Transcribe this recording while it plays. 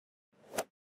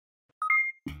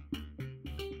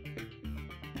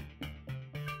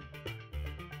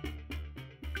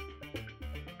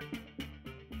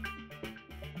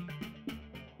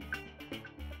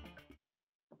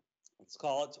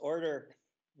Call it to order.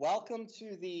 Welcome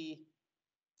to the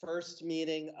first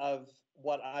meeting of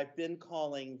what I've been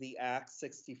calling the Act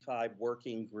 65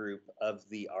 Working Group of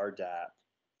the RDAP.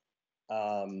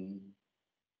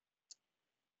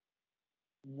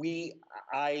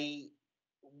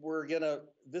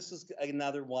 This is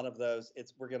another one of those,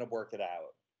 we're gonna work it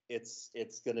out. It's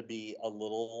gonna be a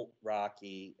little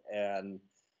rocky, and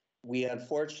we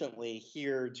unfortunately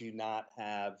here do not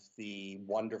have the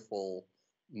wonderful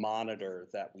monitor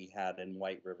that we had in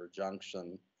White River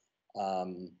Junction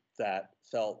that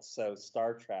felt so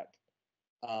Star Trek.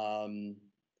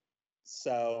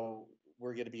 So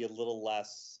we're going to be a little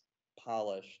less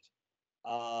polished.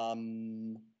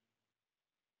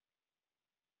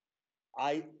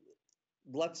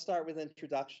 Let's start with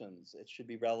introductions. It should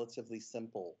be relatively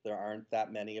simple. There aren't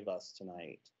that many of us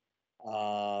tonight.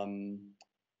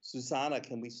 Susana,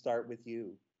 can we start with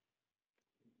you?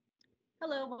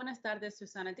 Hello, buenas tardes,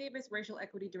 Susana Davis, Racial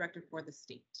Equity Director for the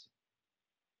state.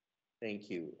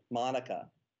 Thank you. Monica.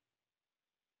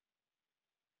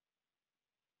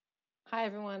 Hi,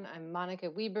 everyone. I'm Monica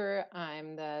Weber.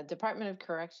 I'm the Department of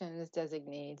Corrections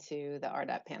designee to the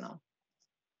RDAP panel.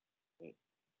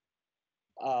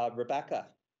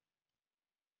 Rebecca.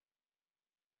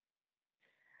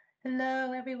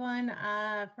 Hello, everyone.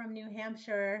 From New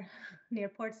Hampshire, near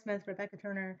Portsmouth, Rebecca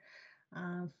Turner.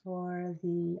 For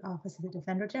the Office of the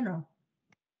Defender General.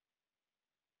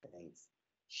 Thanks.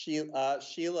 Sheila,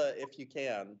 if you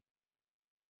can.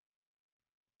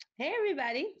 Hey,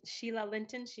 everybody. Sheila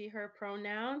Linton, she, her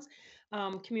pronouns,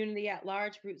 Community at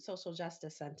Large, Root Social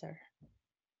Justice Center.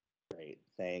 Great,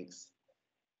 thanks.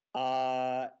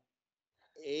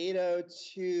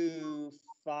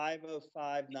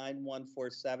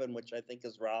 802-505-9147, which I think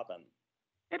is Robin.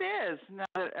 It is, now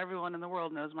that everyone in the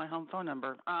world knows my home phone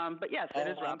number. But yes, it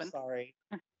is Robin. I'm sorry.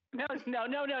 No, Eitan,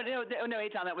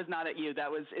 that was not at you. That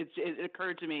was, it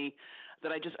occurred to me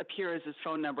that I just appear as this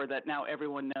phone number that now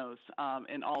everyone knows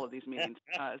in all of these meetings.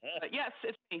 But yes,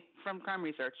 it's me from Crime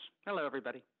Research. Hello,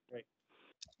 everybody. Great.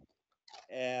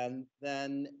 And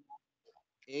then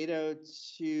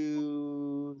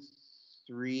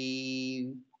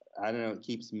 802-3, I don't know, it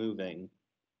keeps moving.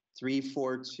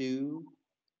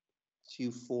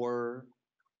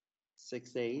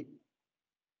 342-2468.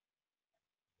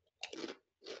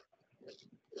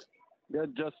 Yeah,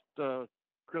 just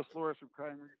Chris Loris from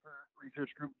Crime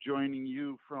Research Group joining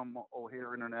you from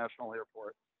O'Hare International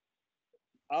Airport.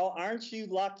 Oh, aren't you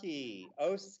lucky?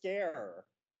 Oh, scare.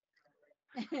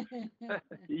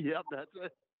 Yep, that's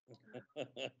it.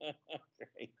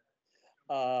 Great.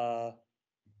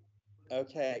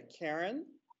 Okay, Karen?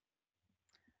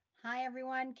 Hi,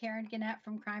 everyone. Karen Gannett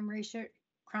from Crime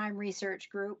Research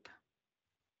Group.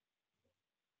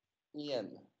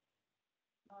 Ian.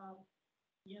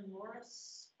 Ian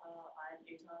Morris, I'm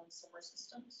Eitan Summer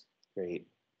Systems. Great.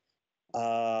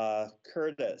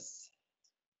 Curtis.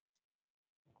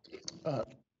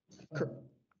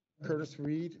 Curtis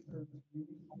Reed.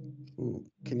 Ooh,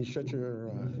 can you shut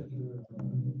your?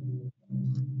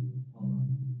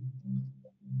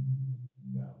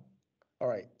 All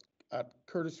right.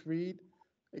 Curtis Reed,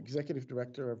 Executive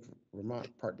Director of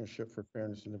Vermont Partnership for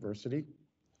Fairness University.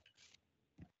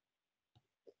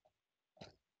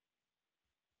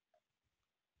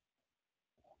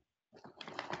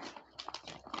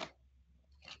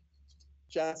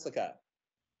 Jessica.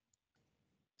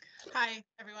 Hi,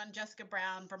 everyone. Jessica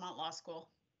Brown, Vermont Law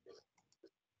School.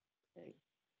 Okay.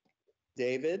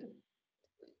 David.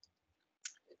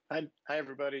 Hi,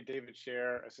 everybody. David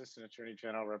Scher, Assistant Attorney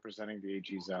General representing the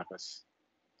AG's office.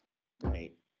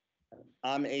 Great.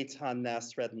 I'm Eitan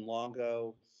Nasreddin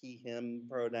Longo, he, him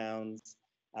pronouns.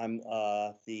 I'm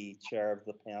the chair of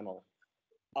the panel.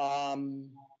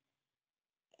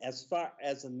 As far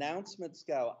as announcements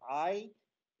go, I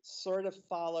sort of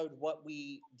followed what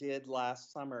we did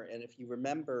last summer. And if you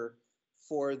remember,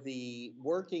 for the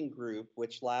working group,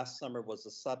 which last summer was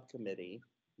a subcommittee,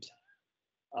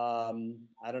 I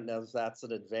don't know if that's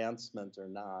an advancement or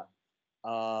not.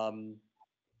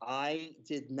 I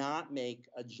did not make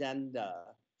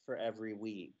agenda for every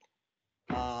week.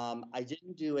 I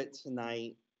didn't do it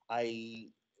tonight. I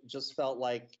just felt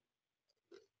like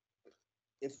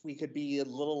if we could be a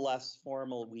little less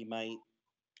formal, we might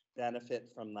benefit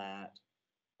from that.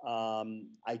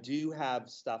 I do have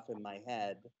stuff in my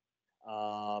head,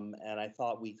 and I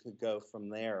thought we could go from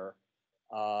there.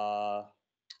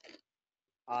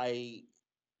 I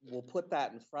will put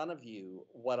that in front of you.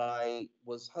 What I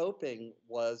was hoping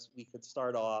was we could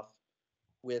start off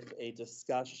with a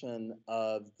discussion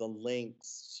of the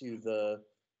links to the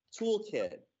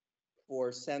toolkit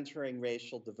for centering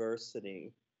racial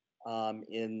diversity.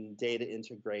 in data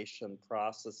integration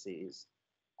processes.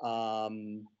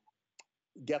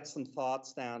 Get some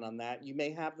thoughts down on that. You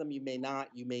may have them, you may not,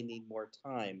 you may need more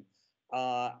time.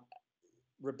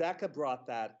 Rebecca brought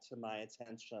that to my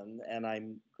attention, and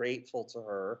I'm grateful to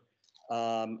her.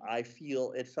 I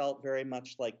feel it felt very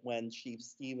much like when Chief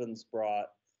Stevens brought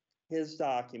his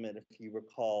document, if you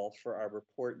recall, for our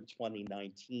report in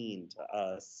 2019 to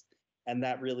us, and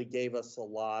that really gave us a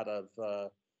lot of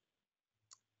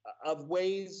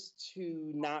ways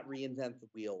to not reinvent the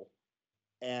wheel,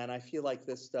 and I feel like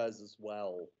this does as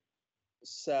well.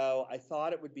 So I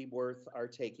thought it would be worth our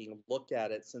taking a look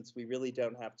at it, since we really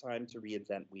don't have time to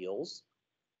reinvent wheels,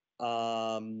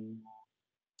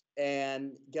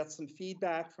 and get some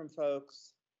feedback from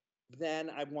folks. Then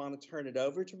I want to turn it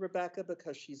over to Rebecca,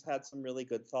 because she's had some really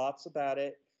good thoughts about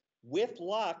it. With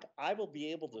luck, I will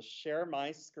be able to share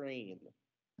my screen,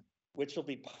 which will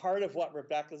be part of what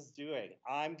Rebecca's doing.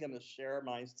 I'm going to share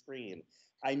my screen.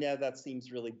 I know that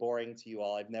seems really boring to you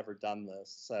all. I've never done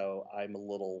this, so I'm a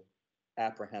little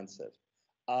apprehensive.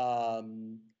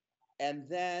 And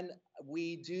then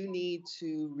we do need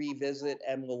to revisit,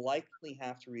 and we'll likely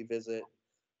have to revisit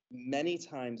many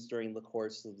times during the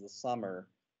course of the summer,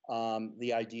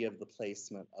 the idea of the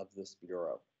placement of this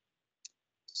bureau.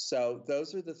 So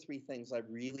those are the three things I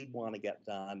really want to get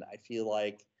done. I feel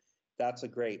like that's a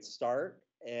great start.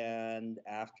 And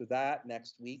after that,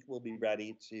 next week, we'll be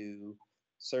ready to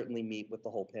certainly meet with the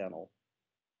whole panel.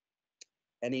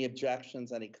 Any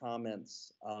objections, any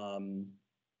comments?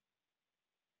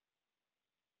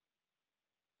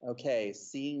 Okay,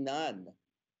 seeing none.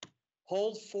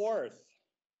 Hold forth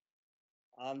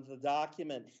on the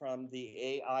document from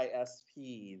the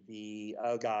AISP,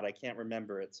 oh God, I can't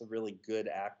remember. It's a really good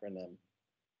acronym.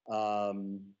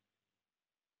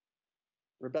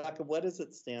 Rebecca, what does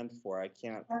it stand for? I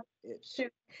can't.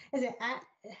 Shoot. Is it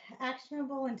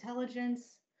actionable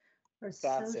intelligence for That's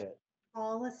social it.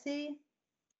 policy?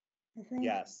 I think.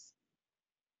 Yes.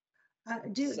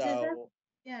 Do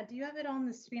you have it on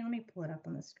the screen? Let me pull it up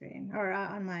on the screen, or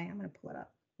on my. I'm going to pull it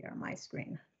up here on my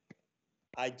screen.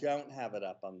 I don't have it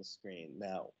up on the screen.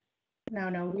 No.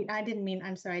 No. I didn't mean.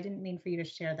 I'm sorry. I didn't mean for you to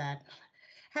share that.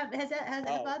 Have others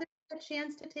had a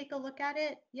chance to take a look at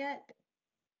it yet?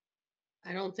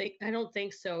 I don't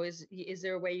think so. Is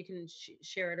there a way you can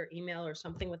share it or email or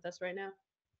something with us right now?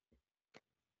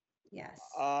 Yes.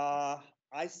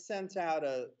 I sent out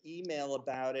an email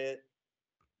about it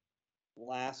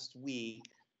last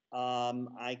week. I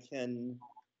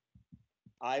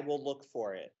will look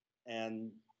for it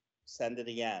and send it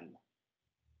again.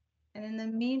 And in the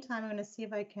meantime, I'm going to see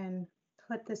if I can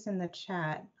put this in the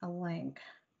chat, a link.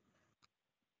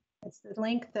 It's the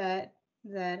link that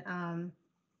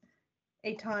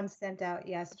Eitan sent out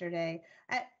yesterday.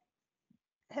 I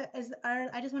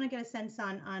just want to get a sense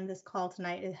on this call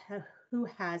tonight, who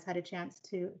has had a chance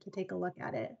to take a look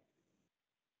at it.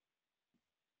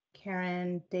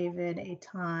 Karen, David,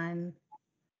 Eitan.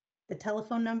 The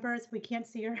telephone numbers, we can't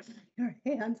see your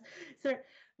hands. So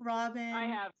Robin. I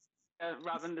have,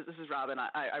 Robin, this is Robin.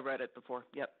 I read it before.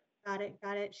 Yep. Got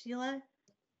it. Sheila?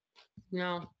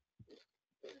 No.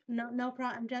 No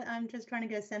problem. I'm just trying to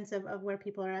get a sense of where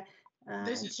people are at.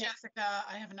 This is Jessica.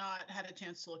 I have not had a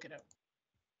chance to look it up.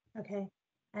 Okay.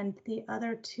 And the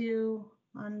other two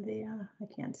on the, I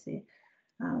can't see.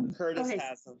 Curtis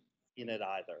hasn't seen it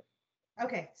either.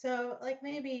 Okay, so like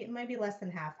maybe less than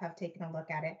half have taken a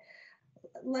look at it.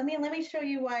 Let me show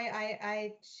you why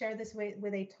I shared this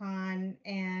with Eitan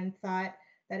and thought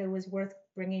that it was worth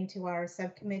bringing to our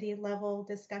subcommittee level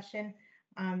discussion.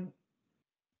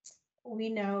 We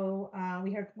know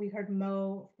we heard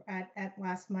Mo at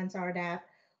last month's RDAP.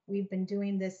 We've been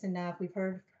doing this enough. We've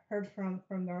heard from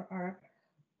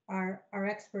our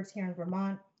experts here in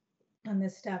Vermont on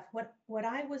this stuff. What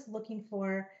I was looking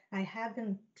for, I have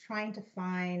been trying to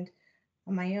find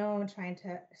on my own, trying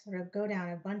to sort of go down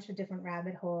a bunch of different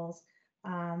rabbit holes,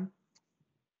 were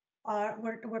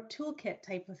toolkit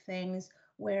type of things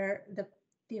where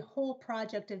the whole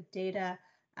project of data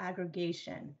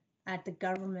aggregation at the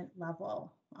government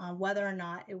level, whether or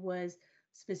not it was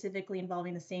specifically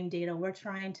involving the same data we're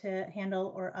trying to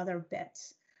handle or other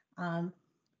bits,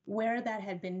 where that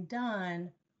had been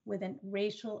done with a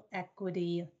racial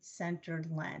equity centered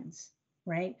lens,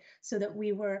 right? So that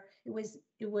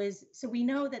so we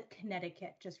know that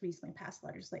Connecticut just recently passed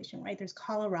legislation, right? There's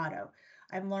Colorado.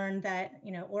 I've learned that,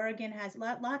 Oregon has,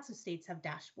 lots of states have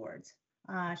dashboards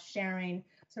sharing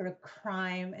sort of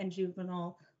crime and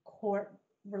juvenile court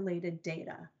related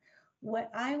data.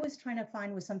 What I was trying to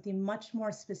find was something much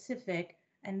more specific,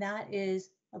 and that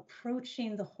is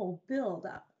approaching the whole build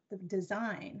up, the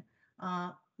design,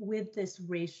 with this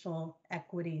racial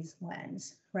equities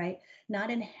lens, right? Not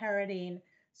inheriting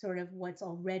sort of what's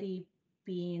already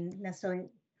being necessarily,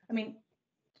 I mean,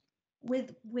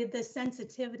 with the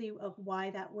sensitivity of why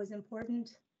that was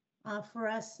important for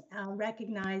us,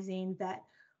 recognizing that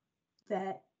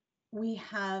we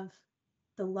have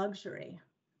the luxury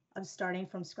of starting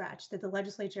from scratch, that the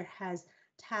legislature has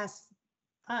tasked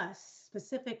us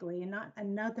specifically, and not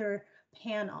another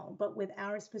panel, but with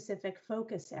our specific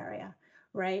focus area,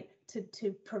 right,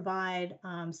 to provide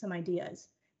some ideas.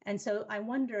 And so I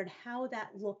wondered how that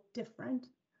looked different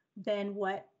than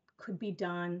what could be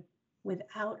done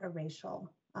without a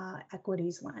racial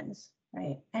equities lens,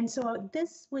 right? And so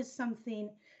this was something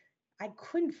I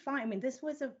couldn't find. I mean, this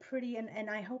was a pretty, and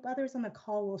I hope others on the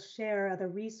call will share other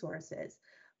resources,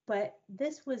 but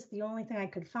this was the only thing I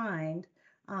could find.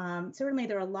 Certainly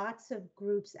there are lots of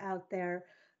groups out there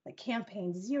like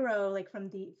Campaign Zero, like from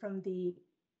the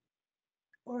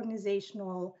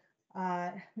organizational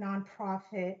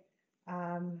nonprofit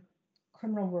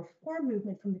criminal reform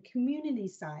movement from the community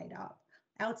side up,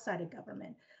 outside of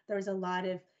government. There's a lot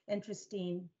of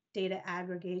interesting data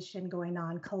aggregation going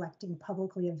on, collecting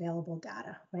publicly available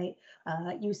data, right?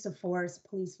 Use of force,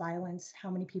 police violence, how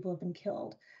many people have been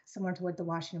killed, similar to what the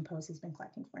Washington Post has been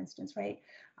collecting, for instance, right?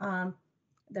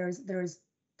 There's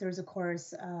of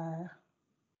course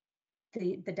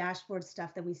the dashboard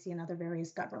stuff that we see in other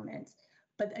various governments.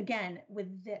 But again,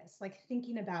 with this, like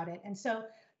thinking about it, and so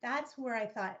that's where I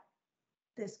thought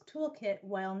this toolkit,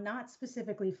 while not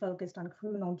specifically focused on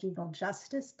criminal juvenile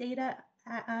justice data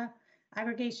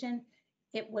aggregation,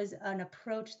 it was an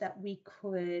approach that we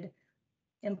could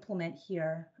implement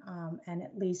here and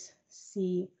at least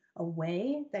see a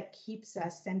way that keeps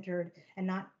us centered and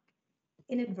not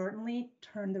inadvertently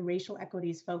turn the racial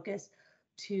equities focus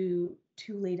to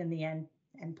too late in the end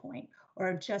point,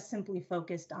 or just simply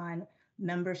focused on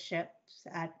memberships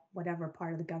at whatever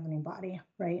part of the governing body,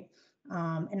 right?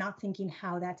 And not thinking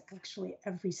how that's actually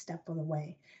every step of the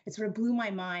way. It sort of blew my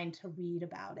mind to read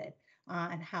about it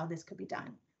and how this could be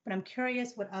done. But I'm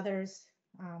curious what others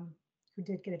who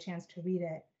did get a chance to read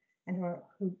it and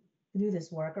who do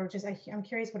this work, or just I'm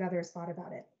curious what others thought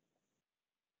about it.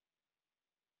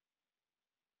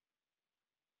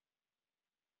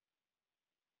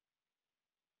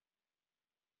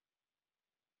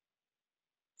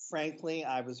 Frankly,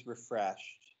 I was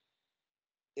refreshed.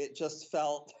 It just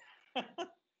felt,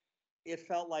 it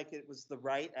felt like it was the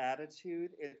right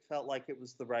attitude. It felt like it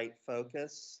was the right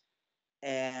focus.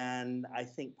 And I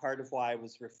think part of why I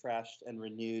was refreshed and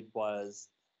renewed was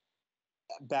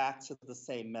back to the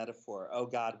same metaphor. Oh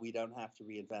God, we don't have to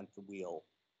reinvent the wheel.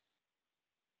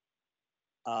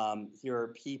 Here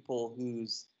are people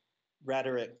whose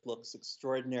rhetoric looks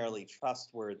extraordinarily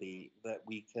trustworthy that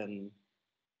we can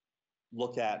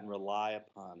look at and rely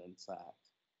upon, in fact.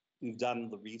 We've done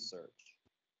the research.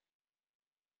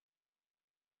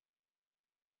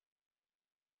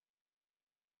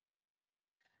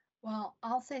 Well,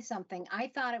 I'll say something. I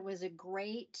thought it was a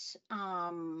great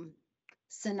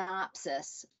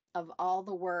synopsis of all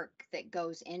the work that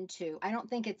goes into. I don't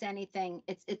think it's anything,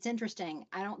 it's interesting.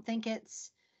 I don't think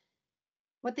it's,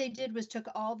 what they did was took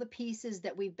all the pieces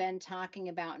that we've been talking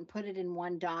about and put it in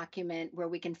one document where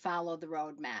we can follow the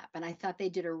roadmap. And I thought they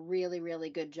did a really,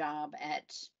 really good job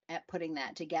at putting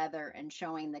that together and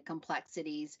showing the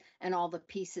complexities and all the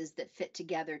pieces that fit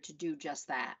together to do just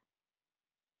that.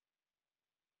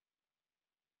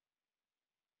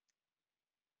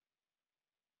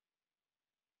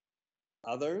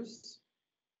 Others?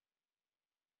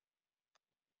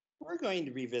 We're going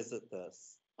to revisit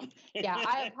this. Yeah,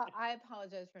 I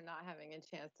apologize for not having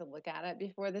a chance to look at it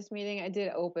before this meeting. I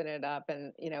did open it up,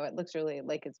 and it looks really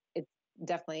like it's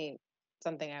definitely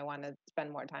something I want to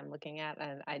spend more time looking at.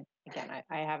 And I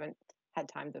haven't had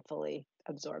time to fully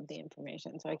absorb the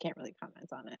information, so I can't really comment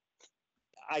on it.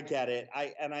 I get it.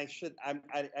 I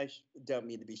don't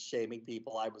mean to be shaming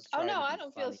people. I was. Oh trying no, to be I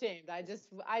don't funny. feel shamed. I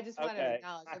just want to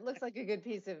acknowledge it looks like a good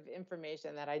piece of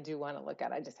information that I do want to look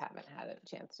at. I just haven't had a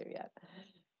chance to yet.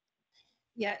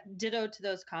 Yeah, ditto to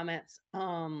those comments.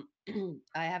 I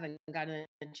haven't gotten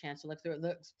a chance to look through it. It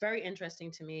looks very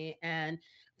interesting to me. And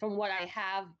from what I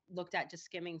have looked at, just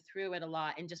skimming through it a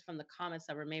lot, and just from the comments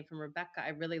that were made from Rebecca, I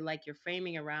really like your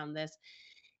framing around this.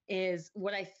 Is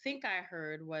what I think I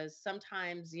heard was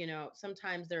sometimes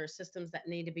there are systems that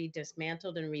need to be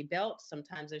dismantled and rebuilt.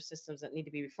 Sometimes there's systems that need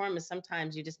to be reformed. And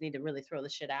sometimes you just need to really throw the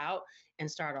shit out and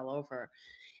start all over.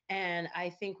 And I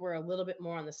think we're a little bit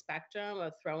more on the spectrum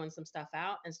of throwing some stuff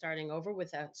out and starting over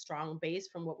with a strong base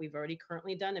from what we've already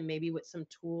currently done, and maybe with some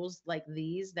tools like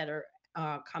these that are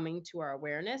coming to our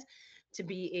awareness. to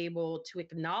be able to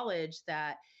acknowledge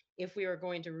that if we are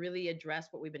going to really address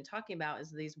what we've been talking about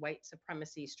is these white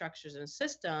supremacy structures and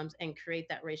systems and create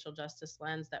that racial justice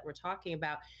lens that we're talking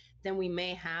about, then we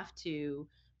may have to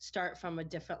start from a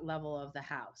different level of the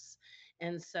house.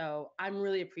 And so I'm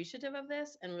really appreciative of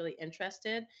this and really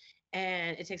interested.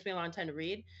 And it takes me a long time to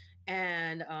read.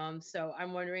 And so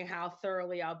I'm wondering how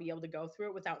thoroughly I'll be able to go through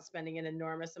it without spending an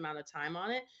enormous amount of time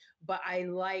on it. But I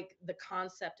like the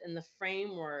concept and the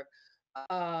framework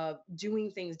of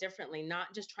doing things differently,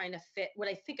 not just trying to fit what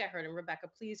I think I heard. And Rebecca,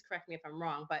 please correct me if I'm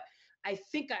wrong, but I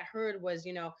think I heard was,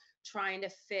 trying to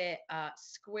fit a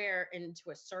square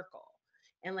into a circle.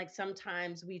 And like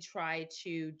sometimes we try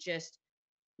to just,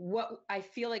 what I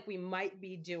feel like we might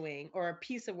be doing, or a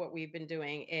piece of what we've been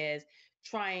doing, is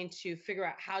trying to figure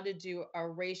out how to do a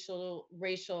racial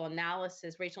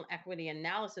analysis, racial equity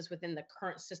analysis within the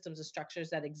current systems and structures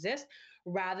that exist,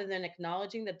 rather than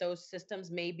acknowledging that those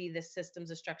systems may be the systems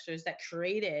and structures that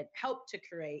helped to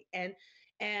create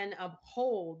and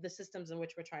uphold the systems in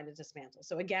which we're trying to dismantle.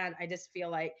 So again, I just feel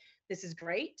like this is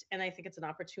great. And I think it's an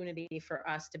opportunity for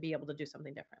us to be able to do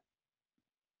something different.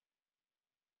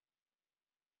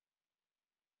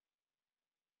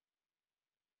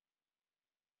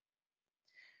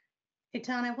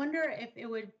 Eitan, I wonder if it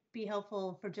would be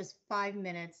helpful for just 5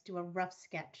 minutes, do a rough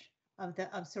sketch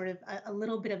of sort of a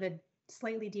little bit of a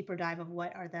slightly deeper dive of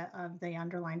what are the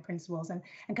underlying principles, and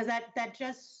because that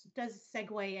just does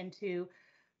segue into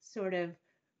sort of,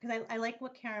 because I like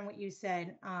what you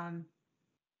said,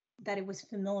 that it was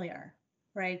familiar,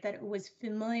 right? That it was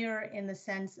familiar in the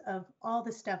sense of all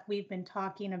the stuff we've been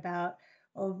talking about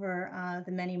over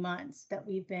the many months that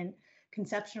we've been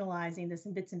conceptualizing this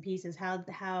in bits and pieces,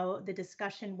 how the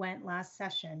discussion went last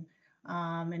session,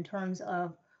 in terms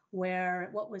of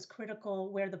what was critical,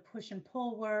 where the push and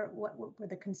pull were, what were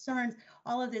the concerns,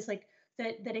 all of this, like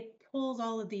that it pulls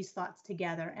all of these thoughts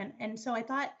together. And so I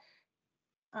thought,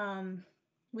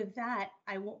 with that,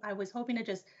 I was hoping to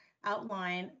just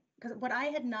outline, because what I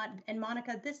had not, and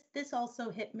Monica, this also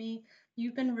hit me.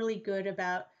 You've been really good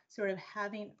about sort of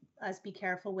having us be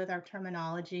careful with our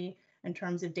terminology in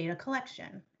terms of data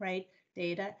collection, right?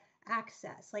 Data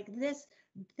access, like this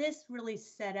really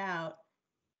set out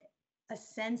a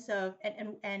sense of,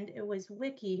 and it was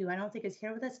Wiki, who I don't think is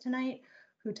here with us tonight,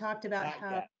 who talked about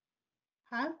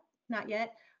Not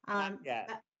yet. Not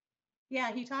yet.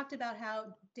 Yeah, he talked about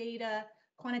how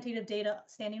quantitative data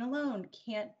standing alone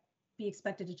can't be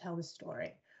expected to tell the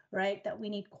story, right? That we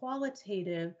need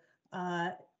qualitative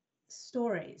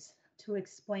stories to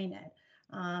explain it.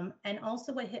 And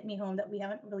also what hit me home that we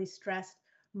haven't really stressed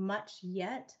much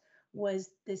yet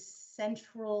was this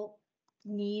central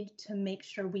need to make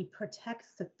sure we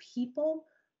protect the people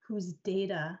whose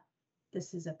data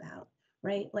this is about,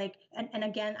 right? Like, and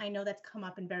again, I know that's come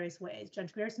up in various ways.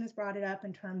 Judge Grierson has brought it up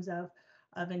in terms of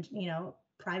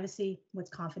privacy, what's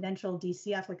confidential,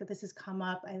 DCF, like this has come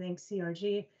up. I think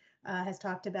CRG has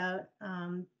talked about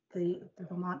the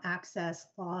Vermont access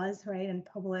laws, right, and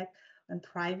public and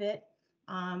private.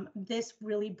 This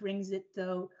really brings it,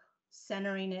 though,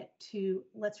 centering it to,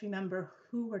 let's remember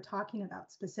who we're talking about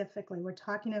specifically. We're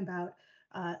talking about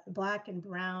Black and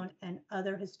Brown and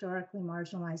other historically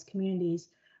marginalized communities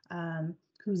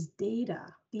whose data,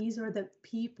 these are the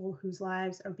people whose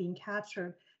lives are being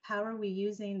captured. How are we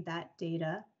using that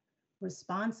data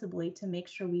responsibly to make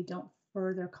sure we don't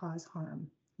further cause harm,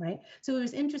 right? So it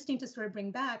was interesting to sort of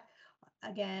bring back,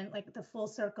 again, like the full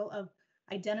circle of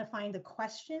identifying the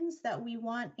questions that we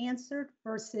want answered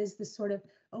versus the sort of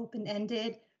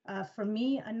open-ended. For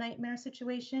me, a nightmare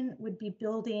situation would be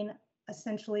building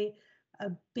essentially a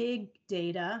big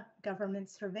data government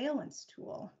surveillance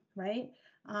tool, right?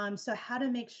 So how to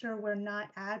make sure we're not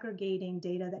aggregating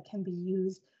data that can be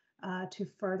used to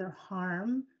further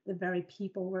harm the very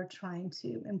people we're trying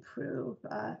to improve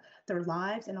their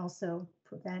lives and also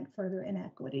prevent further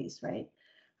inequities, right?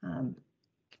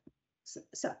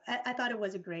 So I thought it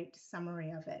was a great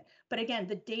summary of it. But again,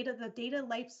 the data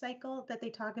life cycle that they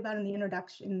talk about in the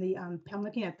introduction, I'm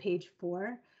looking at page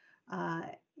 4.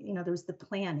 There's the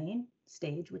planning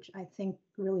stage, which I think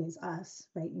really is us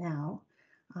right now.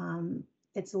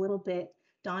 It's a little bit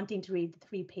daunting to read the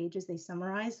 3 pages they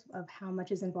summarize of how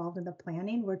much is involved in the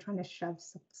planning. We're trying to shove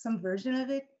some version of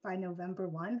it by November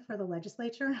 1 for the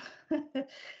legislature.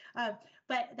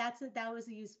 But that was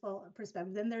a useful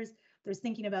perspective. Then there's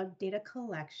thinking about data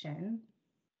collection,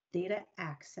 data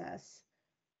access.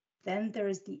 Then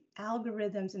there's the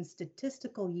algorithms and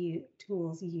statistical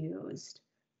tools used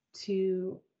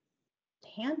to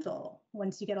handle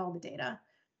once you get all the data.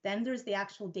 Then there's the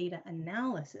actual data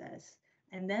analysis.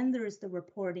 And then there's the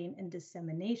reporting and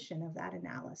dissemination of that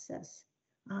analysis.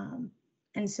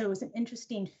 And so it's an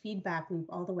interesting feedback loop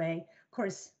all the way. Of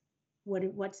course,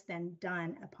 what's then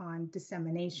done upon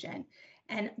dissemination.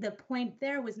 And the point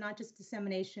there was not just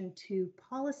dissemination to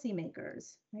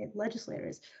policymakers, right,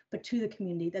 legislators, but to the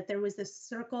community, that there was this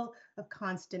circle of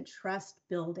constant trust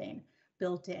building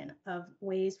built in of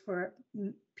ways for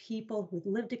people with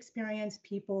lived experience,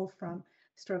 people from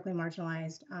historically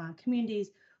marginalized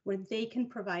communities, where they can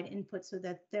provide input so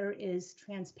that there is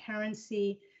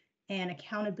transparency and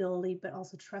accountability, but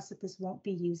also trust that this won't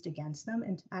be used against them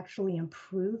and to actually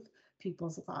improve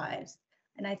people's lives.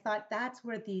 And I thought that's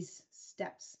where these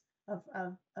steps of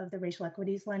the racial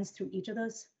equities lens through each of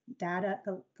those data,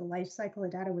 the life cycle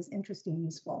of data was interesting and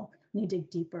useful. You dig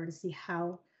deeper to see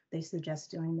how they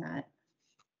suggest doing that.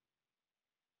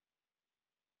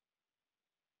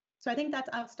 So I think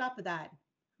I'll stop with that,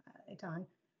 Eitan.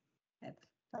 If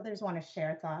others want to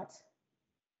share thoughts,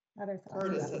 other thoughts.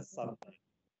 Curtis has something.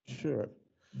 Sure.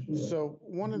 So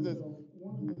one of the,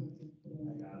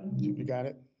 you got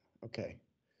it? Okay.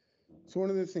 So one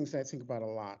of the things I think about a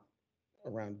lot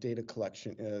around data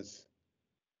collection is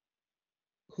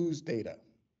whose data?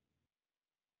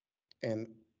 And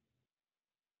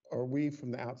are we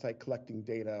from the outside collecting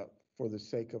data for the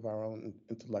sake of our own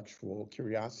intellectual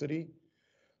curiosity?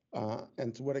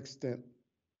 And to what extent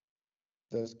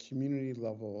does community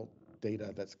level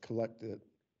data that's collected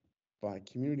by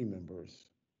community members,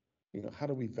 how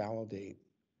do we validate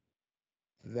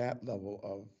that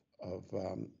level of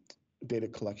data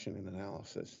collection and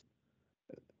analysis?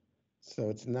 So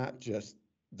it's not just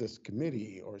this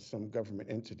committee or some government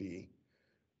entity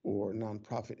or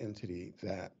nonprofit entity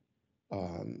that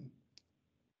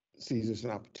sees as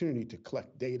an opportunity to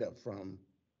collect data from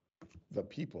the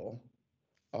people,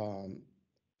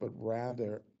 but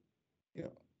rather,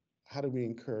 how do we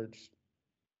encourage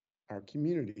our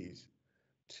communities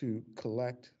to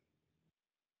collect,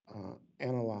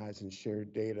 analyze, and share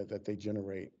data that they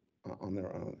generate on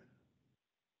their own?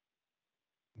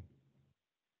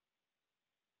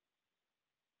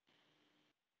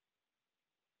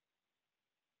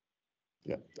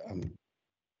 Yeah.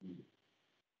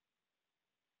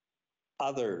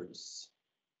 Others.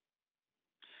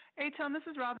 Hey, Tom, this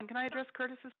is Robin. Can I address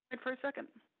Curtis's point for a second?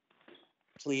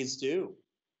 Please do.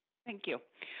 Thank you.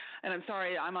 And I'm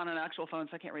sorry, I'm on an actual phone,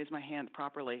 so I can't raise my hand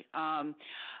properly. So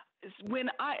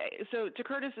to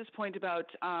Curtis's point about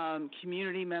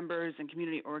community members and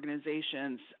community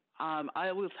organizations,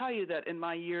 I will tell you that in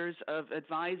my years of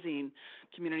advising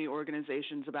community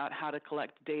organizations about how to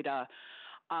collect data,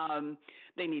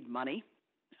 they need money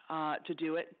to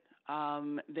do it.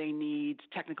 They need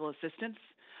technical assistance.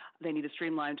 They need a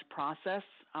streamlined process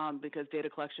because data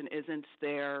collection isn't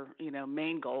their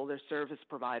main goal. They're service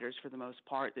providers for the most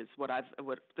part. Is what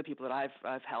the people that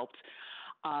I've helped.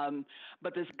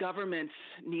 But this government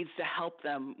needs to help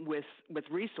them with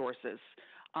resources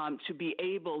to be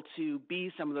able to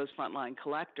be some of those frontline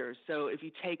collectors. So if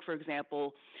you take, for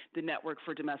example, the Network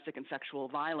for Domestic and Sexual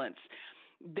Violence,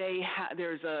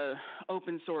 there's a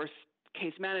open source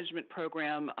case management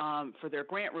program for their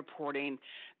grant reporting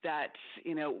that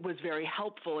was very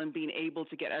helpful in being able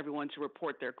to get everyone to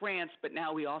report their grants. But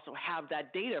now we also have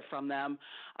that data from them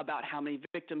about how many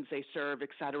victims they serve, et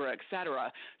cetera, et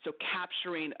cetera. So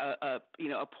capturing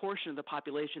a portion of the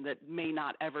population that may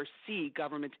not ever see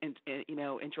government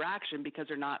interaction because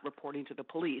they're not reporting to the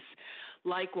police.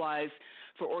 Likewise,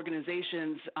 for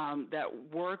organizations that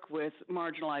work with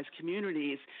marginalized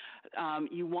communities,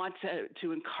 you want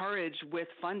to encourage with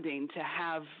funding to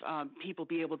have people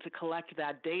be able to collect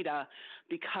that data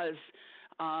because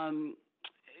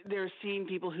they're seeing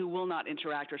people who will not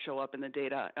interact or show up in the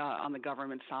data on the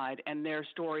government side, and their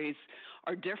stories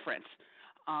are different,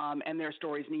 and their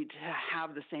stories need to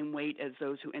have the same weight as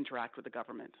those who interact with the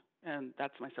government. And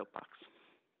that's my soapbox.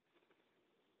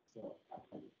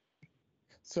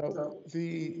 So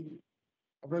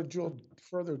I'm going to drill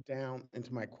further down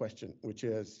into my question, which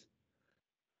is,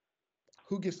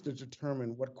 who gets to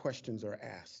determine what questions are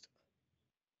asked?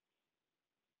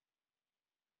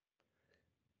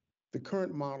 The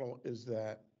current model is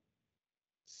that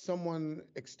someone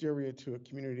exterior to a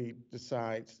community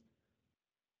decides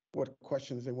what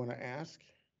questions they want to ask,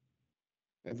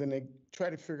 and then they try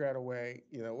to figure out a way,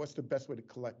 what's the best way to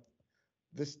collect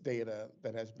this data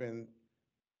that has been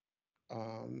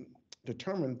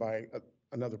determined by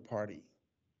another party.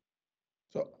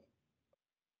 So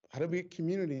how do we get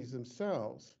communities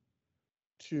themselves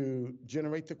to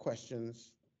generate the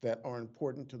questions that are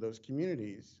important to those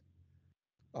communities,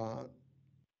 and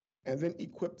then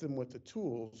equip them with the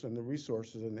tools and the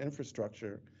resources and the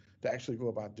infrastructure to actually go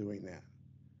about doing that?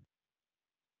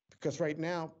 Because right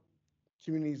now,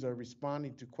 communities are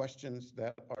responding to questions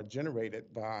that are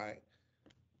generated by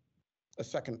a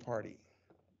second party.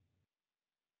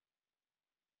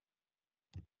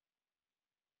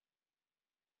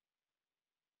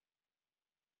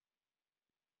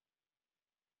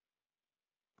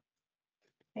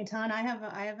 Hey, Ton, I have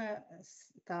a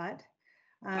thought.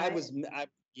 I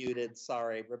muted.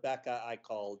 Sorry, Rebecca. I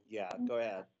called. Yeah, go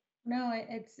ahead. No,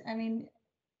 I mean,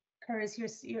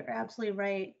 Curtis, you're absolutely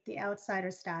right. The outsider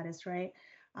status, right?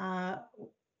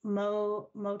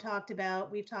 Mo talked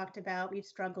about, we've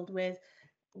struggled with.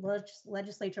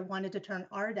 Legislature wanted to turn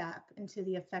RDAP into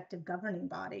the effective governing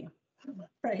body,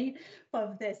 right,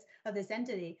 of this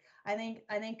entity. I think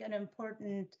an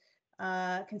important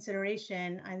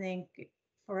consideration, I think,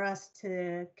 for us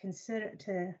to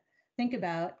think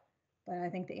about, but I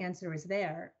think the answer is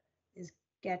there, is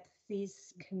get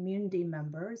these community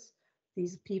members,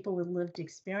 these people with lived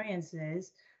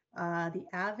experiences, the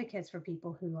advocates for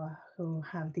people who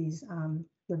have these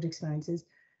lived experiences,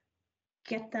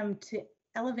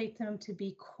 elevate them to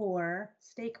be core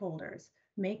stakeholders,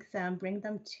 bring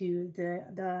them to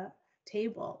the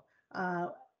table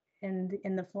in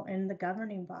the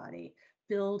governing body,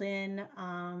 build in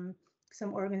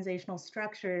some organizational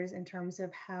structures in terms of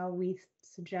how we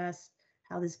suggest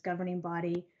how this governing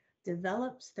body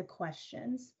develops the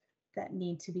questions that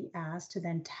need to be asked to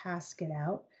then task it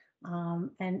out,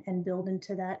 and build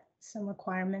into that some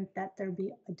requirement that there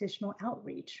be additional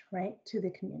outreach, right, to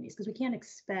the communities, because we can't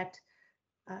expect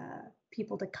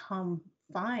people to come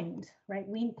find, right?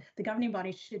 The governing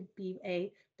body should be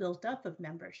built up of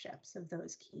memberships of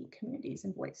those key communities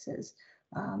and voices,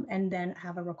 and then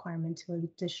have a requirement to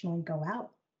additionally go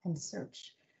out and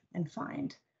search and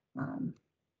find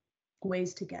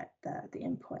ways to get the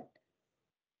input.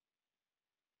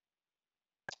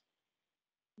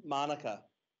 Monica.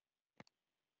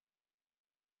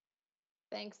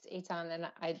 Thanks, Eitan. And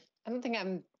I don't think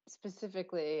I'm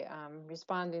specifically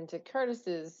responding to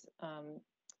Curtis's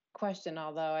question,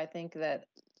 although I think that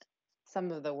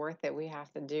some of the work that we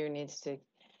have to do needs to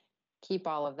keep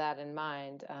all of that in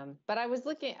mind. But I was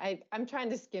looking, I'm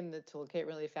trying to skim the toolkit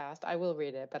really fast. I will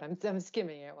read it, but I'm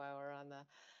skimming it while we're on the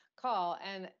call.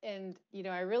 And you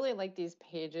know, I really like these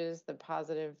pages, the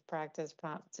positive practice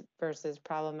versus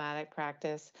problematic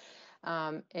practice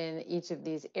in each of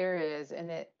these areas. And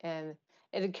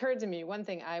it occurred to me, one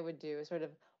thing I would do is sort of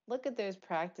look at those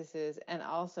practices and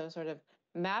also sort of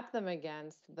map them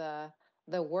against the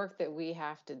work that we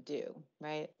have to do,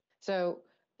 right? So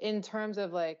in terms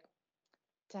of like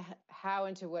how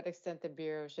and to what extent the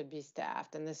Bureau should be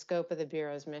staffed and the scope of the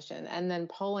Bureau's mission, and then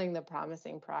pulling the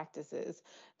promising practices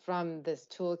from this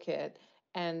toolkit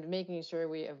and making sure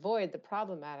we avoid the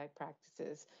problematic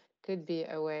practices could be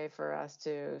a way for us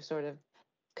to sort of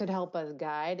could help us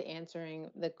guide answering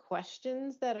the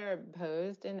questions that are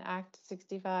posed in Act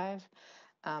 65,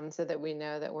 so that we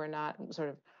know that we're not sort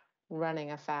of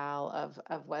running afoul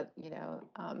of what, you know,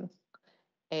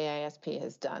 AISP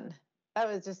has done. That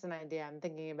was just an idea I'm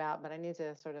thinking about, but I need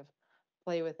to sort of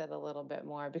play with it a little bit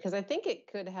more, because I think it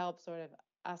could help sort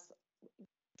of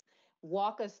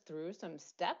walk us through some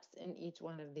steps in each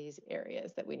one of these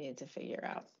areas that we need to figure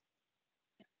out.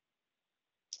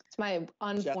 It's my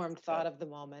unformed thought of the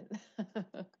moment.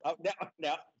 Oh,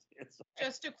 no.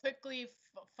 Just to quickly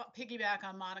piggyback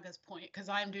on Monica's point, because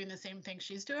I'm doing the same thing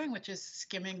she's doing, which is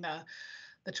skimming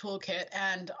the toolkit.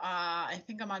 And I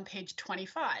think I'm on page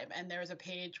 25, and there's a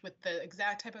page with the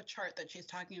exact type of chart that she's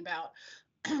talking about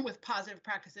with positive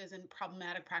practices and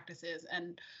problematic practices.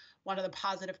 And one of the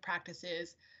positive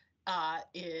practices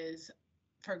is,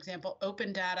 for example,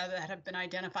 open data that have been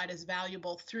identified as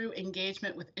valuable through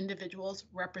engagement with individuals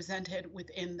represented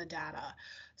within the data.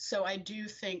 So I do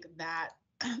think that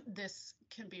this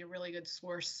can be a really good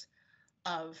source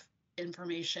of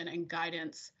information and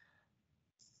guidance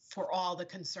for all the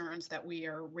concerns that we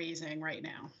are raising right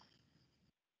now.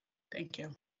 Thank you.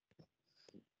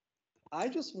 I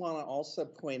just want to also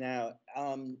point out,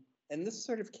 and this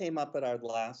sort of came up at our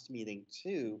last meeting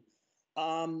too,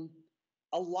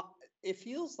 it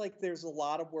feels like there's a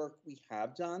lot of work we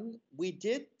have done. We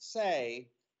did say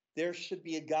there should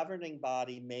be a governing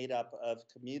body made up of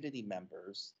community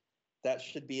members that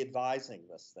should be advising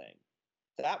this thing.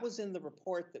 That was in the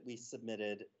report that we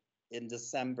submitted in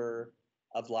December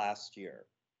of last year.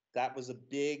 That was a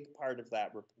big part of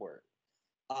that report.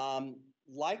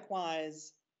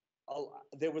 Likewise,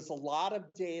 there was a lot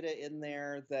of data in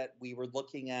there that we were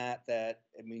looking at that,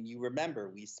 I mean, you remember,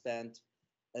 we spent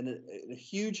a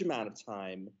huge amount of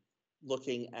time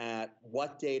looking at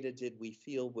what data did we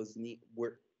feel was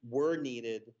were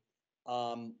needed,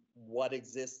 what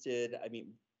existed. I mean,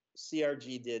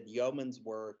 CRG did yeoman's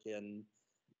work in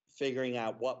figuring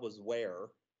out what was where.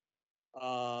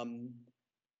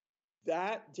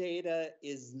 That data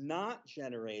is not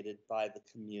generated by the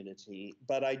community,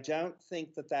 but I don't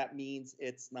think that that means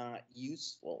it's not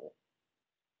useful.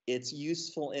 It's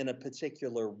useful in a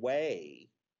particular way,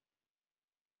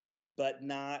 but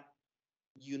not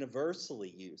universally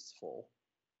useful.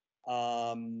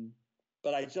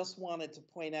 But I just wanted to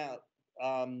point out,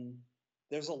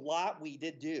 there's a lot we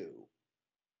did do.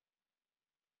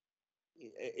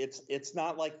 It's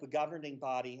not like the governing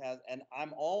body has, and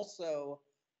I'm also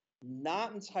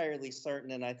not entirely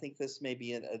certain, and I think this may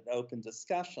be an open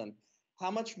discussion, how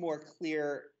much more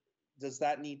clear does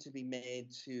that need to be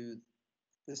made to,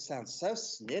 this sounds so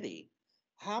snitty,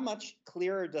 how much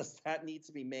clearer does that need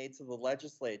to be made to the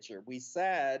legislature? We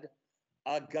said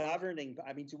a governing,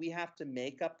 I mean, do we have to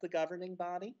make up the governing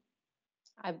body?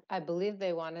 I believe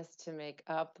they want us to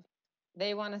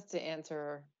they want us to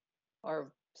answer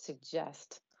or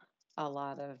suggest a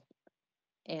lot of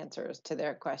answers to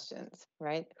their questions,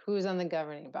 right? Who's on the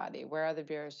governing body? Where are the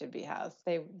bureaus should be housed?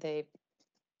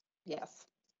 Yes.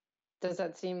 Does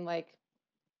that seem like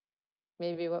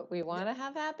maybe what we want to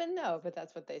have happen? No, but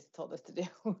that's what they told us to do.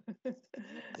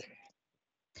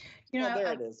 Well,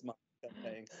 there it is, Monica.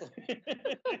 Thanks.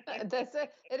 That's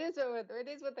it. It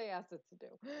is what they asked us to do.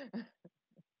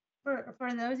 For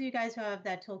those of you guys who have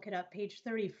that toolkit up, page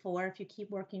 34, if you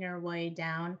keep working your way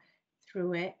down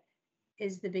through it,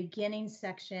 is the beginning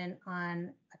section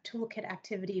on a toolkit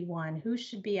activity 1, who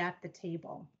should be at the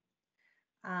table.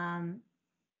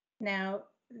 Now,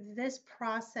 this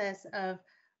process of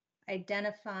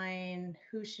identifying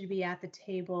who should be at the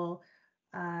table,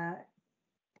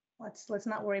 let's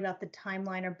not worry about the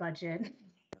timeline or budget.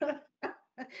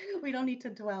 We don't need to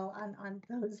dwell on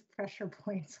those pressure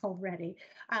points already.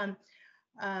 I'm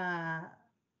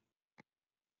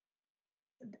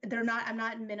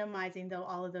not minimizing though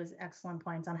all of those excellent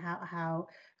points on how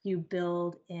you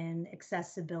build in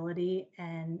accessibility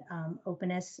and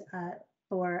openness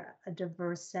for a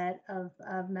diverse set of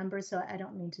members. So I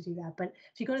don't mean to do that. But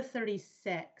if you go to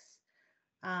 36,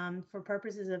 for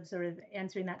purposes of sort of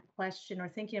answering that question or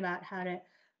thinking about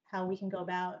how we can go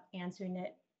about answering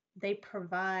it, they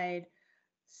provide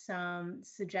some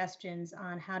suggestions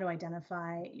on how to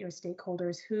identify your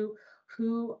stakeholders,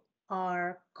 who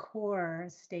are core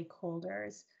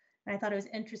stakeholders. And I thought it was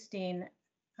interesting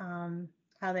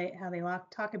how they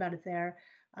talk about it there.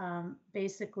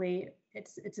 Basically,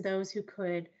 it's those who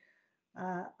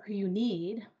you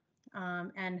need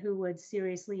and who would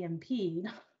seriously impede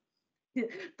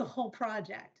the whole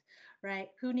project, right?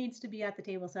 Who needs to be at the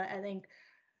table? So I think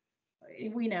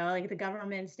we know, like the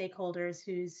government stakeholders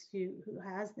who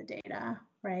has the data,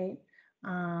 right?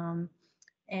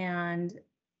 And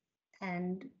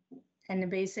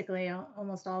basically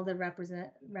almost all the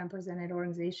represented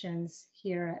organizations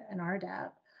here in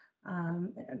RDAP,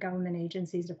 government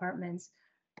agencies, departments.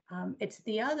 It's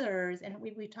the others, and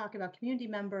we've talked about community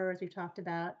members, we've talked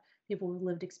about people with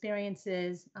lived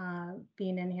experiences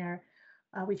being in here.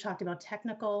 We've talked about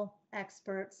technical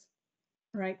experts,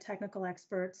 right? Technical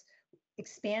experts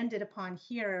expanded upon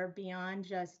here beyond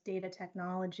just data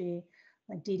technology,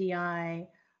 like DDI,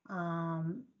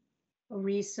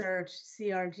 research,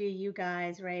 CRG, you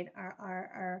guys, right,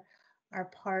 are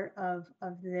part of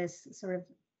this sort of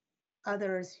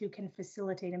others who can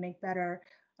facilitate and make better.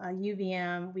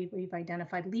 UVM, we've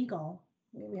identified legal.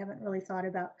 We haven't really thought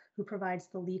about who provides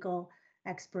the legal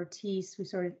expertise. We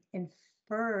sort of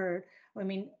inferred, I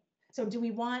mean, so do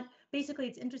we want, basically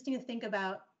it's interesting to think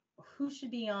about who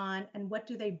should be on and what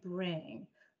do they bring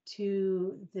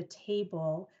to the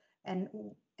table, and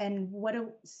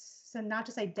so not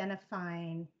just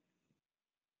identifying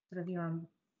sort of your own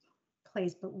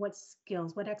place, but what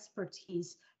skills, what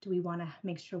expertise do we want to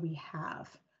make sure we have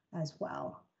as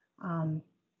well.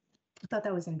 I thought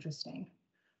that was interesting,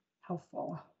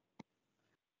 helpful.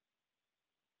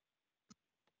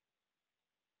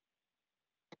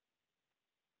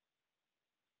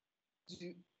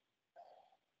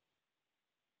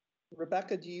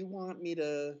 Rebecca, do you want me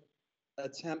to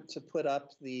attempt to put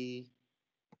up the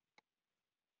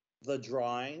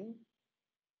drawing?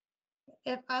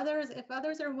 If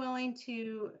others are willing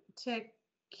to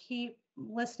keep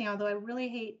listening, although I really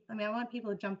hate, I mean, I want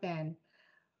people to jump in,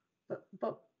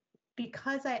 but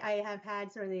because I have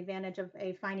had sort of the advantage of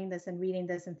finding this and reading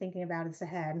this and thinking about this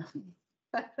ahead,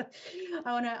 I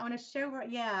want to share where,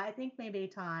 yeah, I think maybe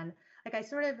Ton, like I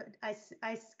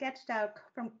sketched out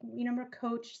from, you remember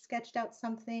Coach sketched out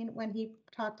something when he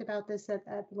talked about this at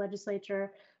the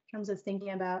legislature in terms of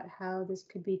thinking about how this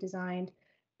could be designed,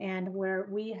 and where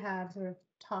we have sort of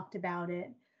talked about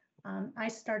it I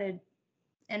started,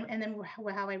 and then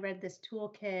how I read this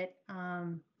toolkit,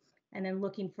 and then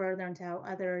looking further into how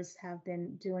others have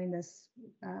been doing this.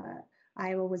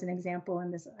 Iowa was an example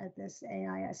in this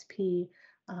AISP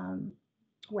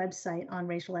website on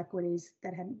racial equities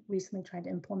that had recently tried to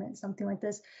implement something like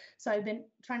this. So I've been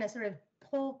trying to sort of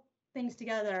pull things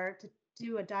together to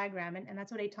do a diagram, and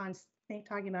that's what Eitan's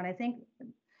talking about. I think,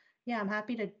 yeah, I'm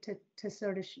happy to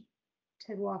sort of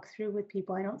to walk through with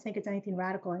people. I don't think it's anything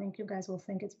radical. I think you guys will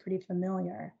think it's pretty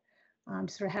familiar.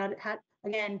 Sort of how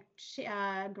again,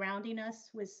 grounding us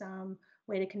with some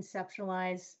way to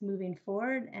conceptualize moving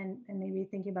forward, and maybe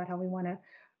thinking about how we want to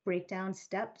break down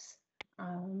steps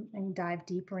and dive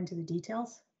deeper into the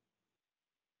details.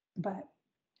 But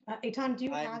Eitan, do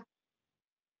you have?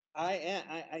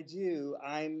 I do.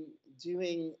 I'm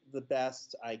doing the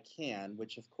best I can,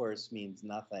 which of course means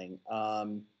nothing.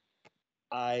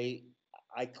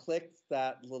 I clicked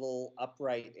that little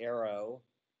upright arrow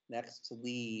next to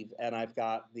leave, and I've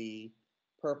got the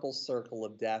purple circle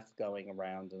of death going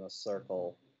around in a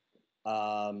circle.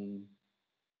 And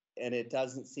it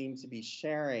doesn't seem to be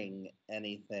sharing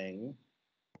anything.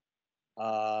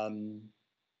 I'm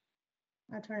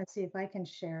trying to see if I can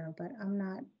share, but I'm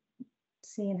not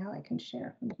seeing how I can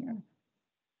share from here.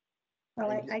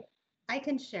 Well, I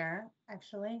can share,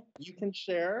 actually. You can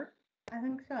share? I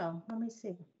think so. Let me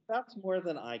see. That's more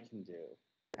than I can do.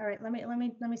 All right, let me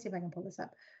see if I can pull this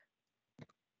up.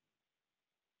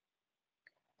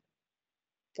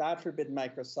 God forbid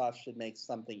Microsoft should make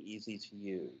something easy to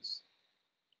use.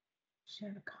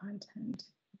 Share content.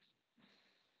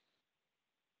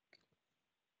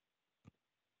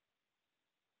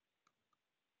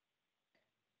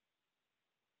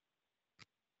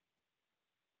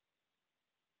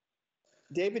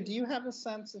 David, do you have a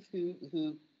sense of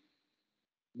who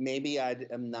maybe I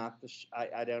am not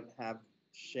I don't have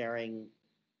sharing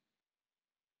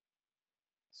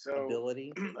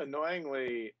ability?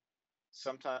 Annoyingly,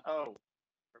 sometimes,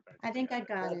 I think I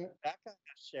got it. Rebecca has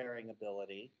sharing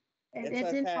ability. It's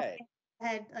okay. I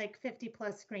had like 50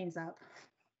 plus screens up.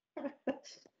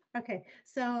 Okay,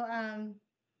 so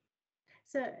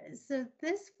so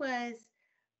this was,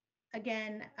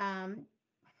 again,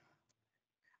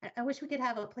 I wish we could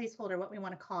have a placeholder, what we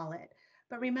want to call it.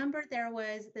 But remember, there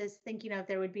was this thinking of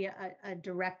there would be a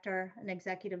director, an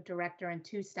executive director, and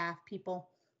 2 staff people,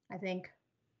 I think,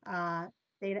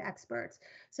 data experts.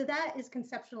 So that is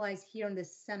conceptualized here in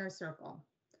this center circle.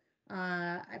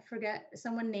 I forget,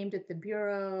 someone named it the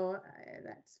Bureau.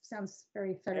 That sounds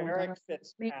very federal. Eric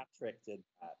Fitzpatrick did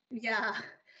that. Yeah,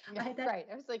 right.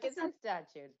 I was like, it's a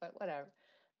statute, but whatever.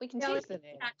 We can change the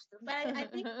name. But I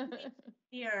think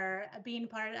here, being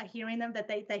part of hearing them,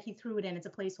 that he threw it in. It's a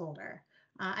placeholder.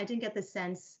 I didn't get the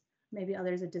sense, maybe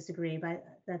others would disagree, but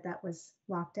that was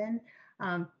locked in.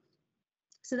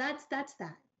 So that's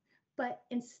that. But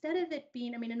instead of it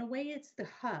being, I mean, in a way, it's the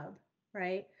hub,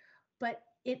 right? But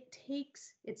it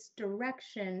takes its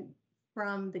direction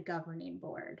from the governing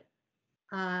board.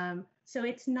 So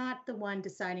it's not the one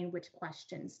deciding which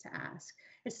questions to ask.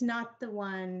 It's not the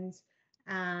ones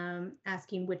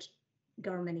asking which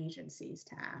government agencies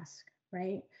to ask,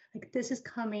 right? Like, this is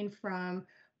coming from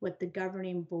what the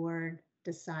governing board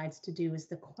decides to do is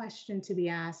the question to be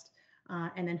asked.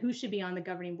 And then who should be on the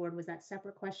governing board was that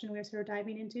separate question we were sort of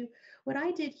diving into. What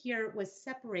I did here was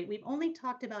separate. We've only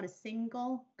talked about a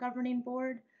single governing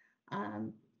board.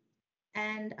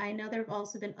 And I know there have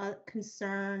also been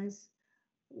concerns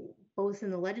both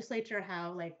in the legislature,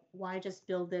 how, like, why just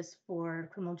build this for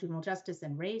criminal juvenile justice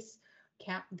and race?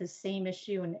 Can't the same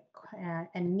issue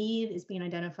and need is being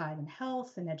identified in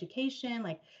health and education,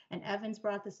 like, and Evans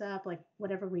brought this up, like,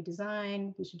 whatever we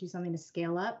design, we should do something to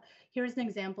scale up. Here's an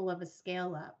example of a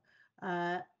scale up.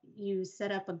 You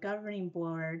set up a governing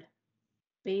board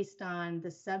based on the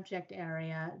subject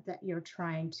area that you're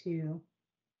trying to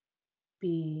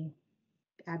be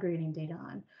aggregating data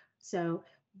on. So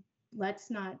let's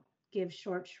not give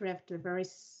short shrift. They're very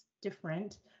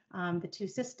different, the 2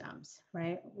 systems,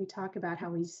 right? We talk about how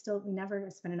we never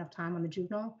spend enough time on the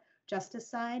juvenile justice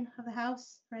side of the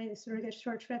house, right? It sort of gets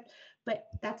short shrift, but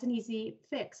that's an easy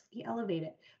fix. We elevate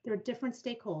it. There are different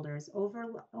stakeholders,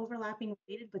 overlapping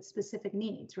related but specific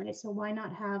needs, right? So why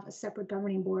not have a separate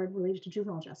governing board related to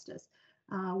juvenile justice?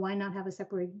 Why not have a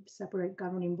separate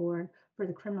governing board for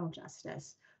the criminal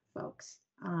justice folks?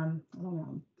 I don't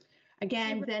know.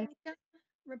 Again, hey,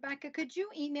 Rebecca, could you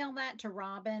email that to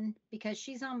Robin, because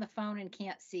she's on the phone and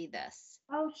can't see this?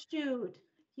 Oh, shoot.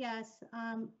 Yes.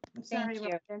 I'm sorry,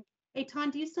 Robin. Hey,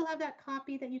 Ton, do you still have that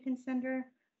copy that you can send her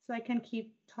so I can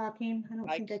keep talking? I don't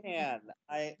think I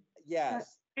can.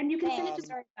 Yes. And you can send it to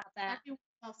sorry about that.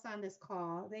 else on this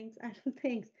call. Thanks.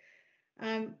 Thanks.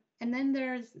 And then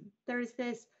there's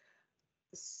this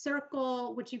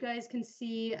circle, which you guys can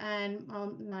see, and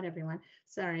not everyone.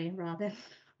 Sorry, Robin.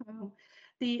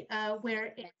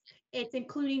 Where it's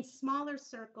including smaller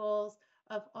circles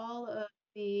of all of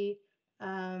the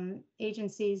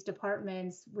agencies,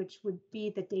 departments, which would be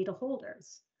the data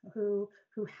holders who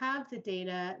have the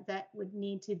data that would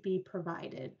need to be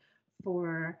provided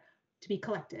to be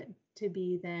collected, to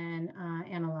be then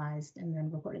analyzed and then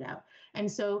reported out.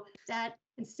 And so that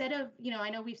instead of, I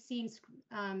know we've seen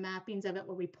mappings of it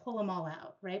where we pull them all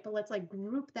out, right? But let's like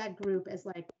group that group as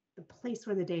like the place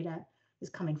where the data is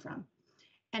coming from.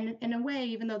 And in a way,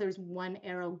 even though there's one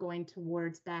arrow going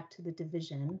towards back to the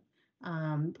division,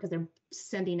 because they're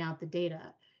sending out the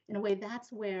data, in a way,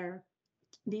 that's where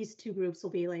these two groups will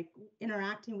be like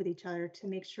interacting with each other to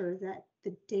make sure that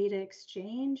the data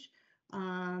exchange,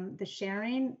 the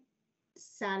sharing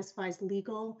satisfies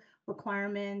legal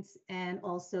requirements and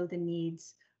also the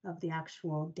needs of the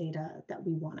actual data that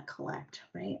we want to collect,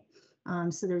 right?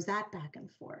 So there's that back and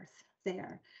forth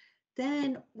there.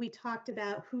 Then we talked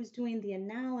about who's doing the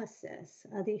analysis,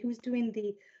 who's doing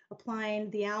the applying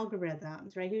the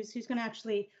algorithms, right? Who's going to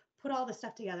actually put all the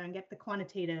stuff together and get the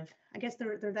quantitative. I guess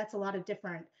that's a lot of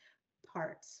different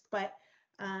parts, but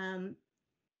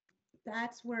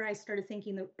that's where I started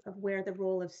thinking of where the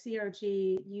role of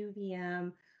CRG,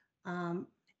 UVM,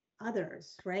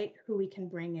 others, right, who we can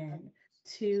bring in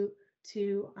to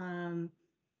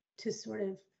sort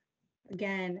of,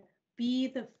 again, be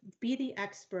the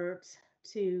experts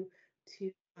to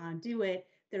do it.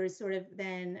 There is sort of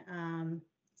then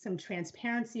some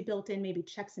transparency built in, maybe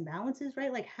checks and balances,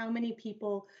 right? Like how many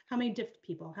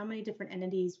different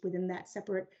entities within that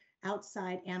separate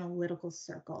outside analytical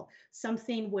circle,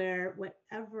 something where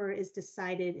whatever is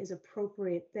decided is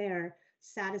appropriate there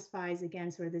satisfies,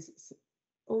 again, sort of this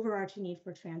overarching need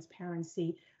for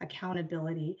transparency,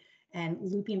 accountability, and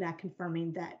looping back,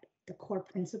 confirming that the core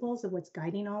principles of what's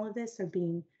guiding all of this are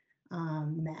being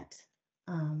met.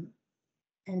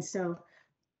 And so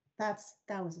that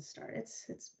was a start. It's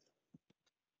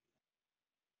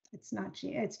not,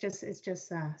 it's just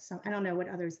some, I don't know what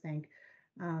others think.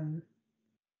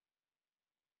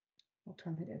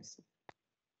 Alternatives.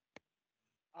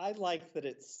 I like that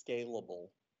it's scalable.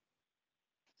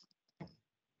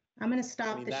 I'm going to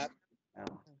stop the show.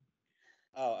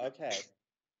 Oh, okay.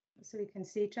 So we can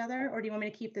see each other, or do you want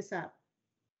me to keep this up?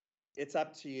 It's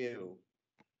up to you,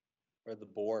 or the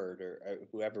board, or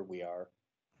whoever we are.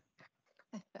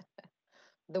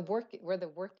 We're the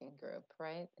working group,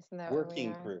 right? Isn't that working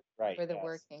what we are? Group, right? We're the yes.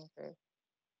 working group.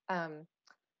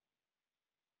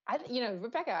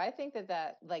 Rebecca, I think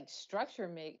that like structure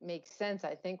makes sense.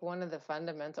 I think one of the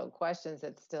fundamental questions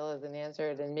that still isn't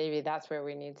answered, and maybe that's where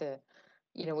we need to,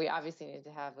 we obviously need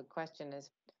to have a question,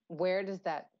 is where does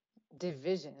that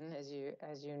division, as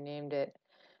you named it,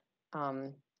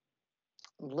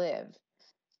 live?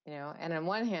 And on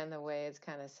one hand, the way it's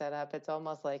kind of set up, it's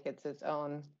almost like it's its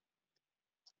own,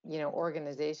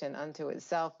 organization unto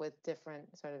itself with different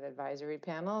sort of advisory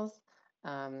panels.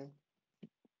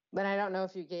 But I don't know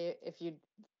if you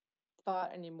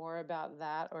thought any more about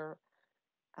that, or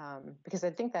because I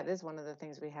think that is one of the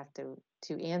things we have to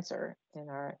answer in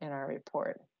our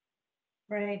report.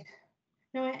 Right.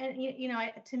 No, and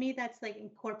to me that's like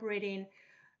incorporating.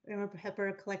 Remember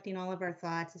Pepper collecting all of our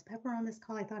thoughts. Is Pepper on this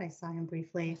call? I thought I saw him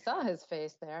briefly. I saw his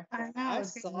face there. I know. I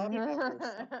saw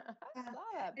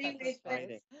that Pepper's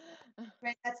face.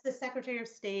 Right. That's the Secretary of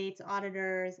State's,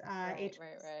 auditors,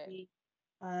 right.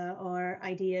 Or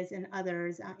ideas and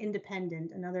others,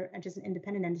 independent, just an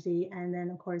independent entity. And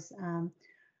then of course,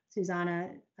 Susanna,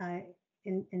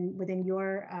 within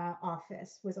your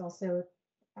office was also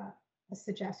a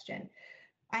suggestion.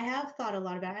 I have thought a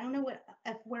lot about it. I don't know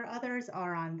where others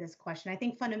are on this question. I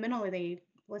think fundamentally,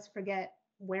 let's forget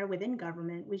where within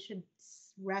government we should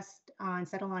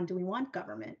settle on, do we want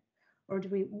government, or do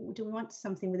we want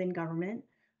something within government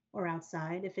or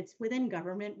outside? If it's within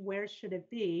government, where should it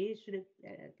be? Should it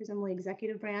presumably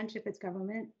executive branch if it's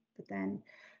government? But then,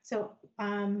 so.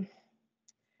 And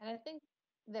I think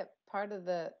that part of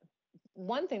the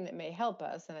one thing that may help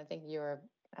us, and I think your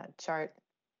chart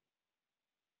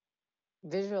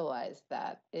visualize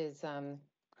that, is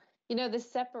the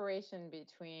separation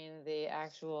between the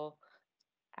actual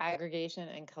aggregation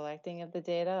and collecting of the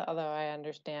data, although I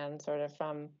understand sort of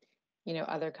from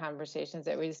other conversations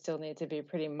that we still need to be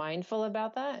pretty mindful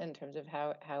about that in terms of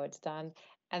how it's done,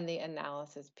 and the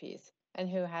analysis piece. and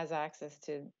who has access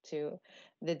to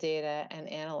the data and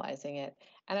analyzing it.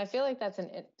 And I feel like that's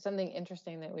something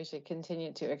interesting that we should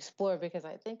continue to explore, because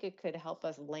I think it could help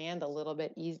us land a little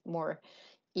bit more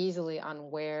easily on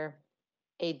where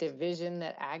a division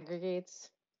that aggregates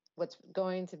what's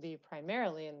going to be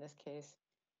primarily, in this case,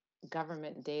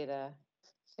 government data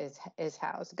is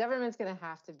housed. Government's going to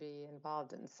have to be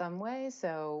involved in some way.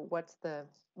 So what's the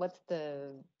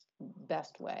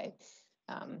best way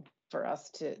for us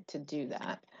to do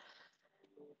that?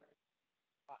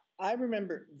 I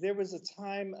remember there was a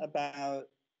time about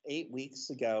 8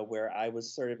 weeks ago where I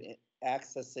was sort of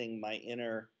accessing my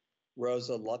inner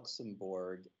Rosa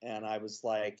Luxemburg, and I was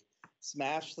like,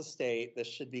 smash the state. This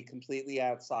should be completely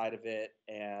outside of it,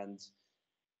 and,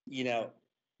 you know,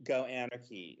 go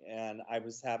anarchy. And I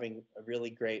was having a really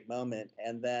great moment.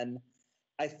 And then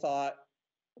I thought,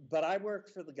 but I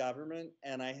work for the government,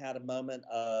 and I had a moment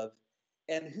of,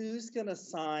 and who's going to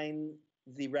sign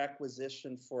the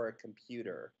requisition for a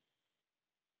computer?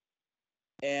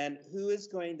 And who is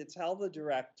going to tell the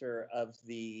director of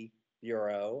the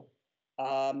Bureau,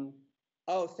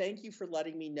 oh, thank you for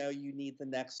letting me know you need the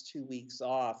next 2 weeks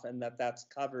off and that's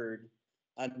covered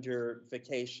under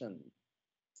vacation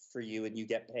for you and you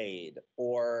get paid?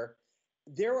 Or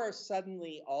there are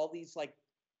suddenly all these like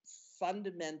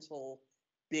fundamental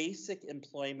basic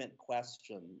employment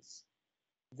questions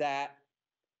that,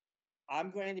 I'm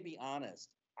going to be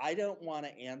honest, I don't want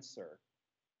to answer.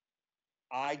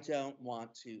 I don't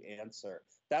want to answer.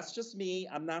 That's just me.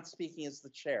 I'm not speaking as the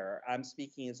chair. I'm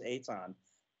speaking as Eitan.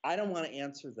 I don't want to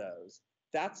answer those.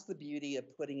 That's the beauty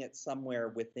of putting it somewhere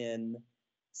within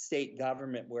state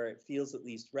government where it feels at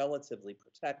least relatively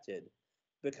protected,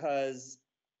 because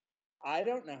I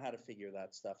don't know how to figure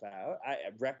that stuff out.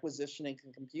 Requisitioning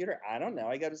a computer, I don't know.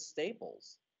 I go to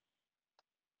Staples.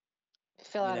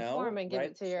 Fill out a form and give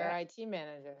it to your IT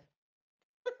manager.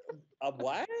 A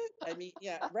what? I mean,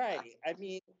 yeah, right. I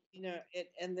mean, you know,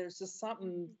 and there's just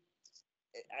something,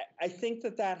 I think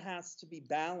that has to be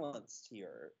balanced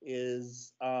here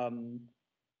is, I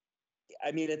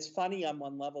mean, it's funny on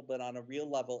one level, but on a real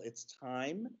level, it's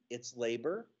time, it's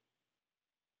labor.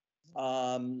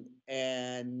 And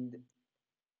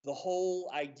the whole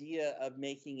idea of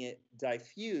making it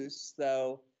diffuse,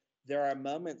 though, there are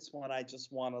moments when I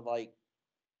just want to like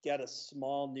get a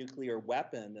small nuclear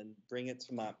weapon and bring it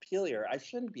to Montpelier. I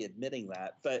shouldn't be admitting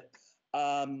that, but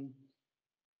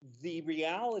the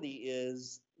reality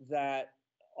is that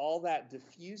all that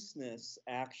diffuseness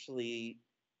actually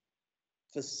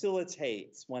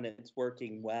facilitates, when it's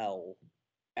working well,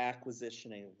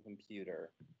 acquisitioning a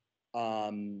computer,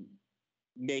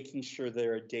 making sure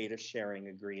there are data sharing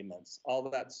agreements. All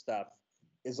of that stuff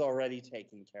is already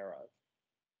taken care of.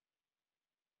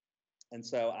 And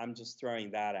so I'm just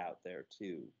throwing that out there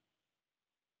too,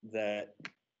 that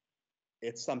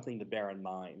it's something to bear in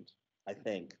mind, I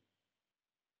think.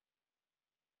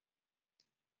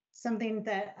 Something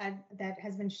that that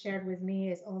has been shared with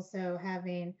me is also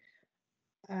having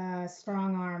a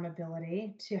strong arm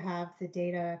ability to have the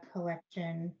data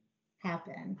collection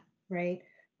happen, right?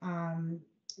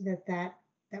 That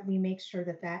we make sure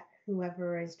that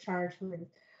whoever is charged with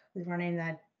running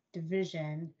that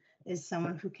division is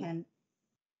someone who can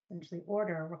essentially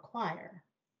order, require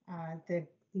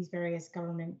these various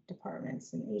government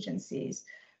departments and agencies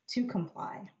to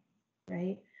comply,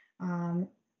 right?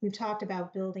 We've talked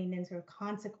about building in sort of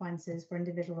consequences for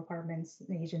individual departments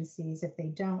and agencies if they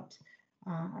don't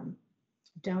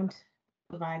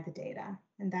provide the data,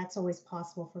 and that's always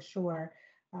possible for sure.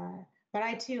 But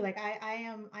I too, like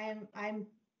I'm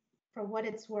for what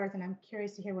it's worth, and I'm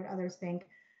curious to hear what others think,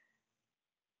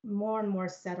 more and more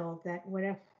settled that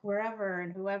wherever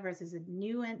and whoever is a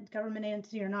new government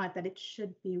entity or not, that it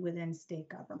should be within state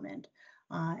government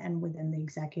and within the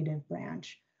executive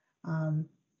branch.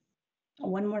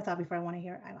 One more thought before I want to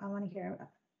hear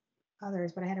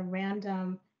others, but I had a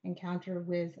random encounter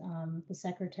with the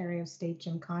Secretary of State,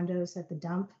 Jim Condos, at the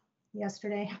dump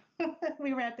yesterday.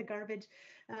 We were at the garbage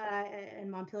in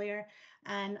Montpelier,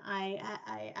 and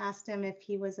I asked him if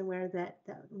he was aware that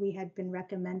we had been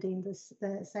recommending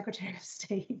the Secretary of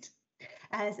State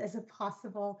as a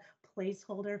possible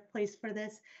placeholder place for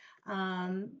this,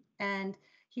 and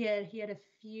he had a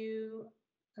few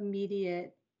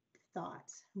immediate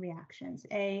thoughts, reactions.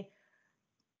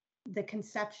 The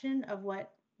conception of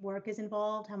what work is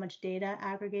involved, how much data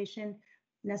aggregation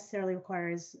necessarily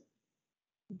requires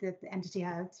that the entity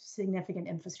has significant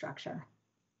infrastructure.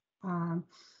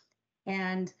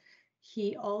 And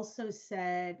he also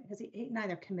said, because he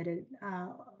neither committed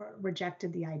or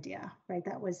rejected the idea, right?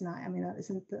 That was not, I mean, that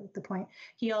isn't the point.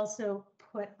 He also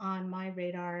put on my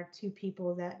radar two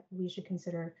people that we should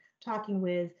consider talking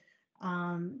with.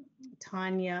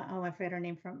 Tanya, oh, I forget her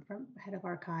name, from head of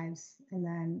archives, and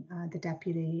then the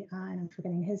deputy, and I'm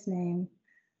forgetting his name.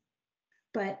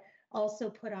 But also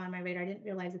put on my radar, I didn't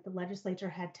realize that the legislature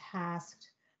had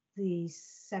tasked the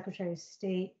Secretary of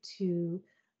State to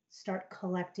start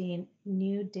collecting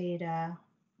new data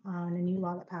on a new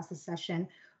law that passed this session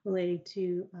related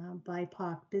to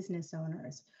BIPOC business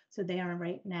owners. So they are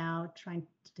right now trying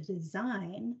to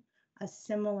design a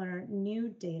similar new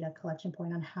data collection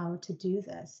point on how to do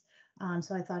this.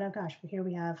 So I thought, oh gosh, here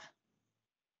we have,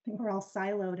 I think we're all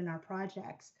siloed in our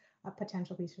projects, a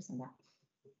potential piece for some of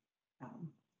that.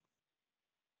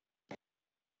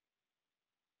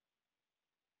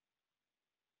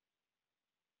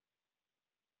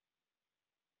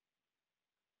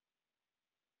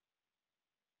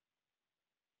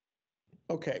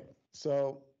 Okay,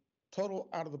 so total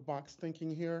out of the box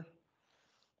thinking here.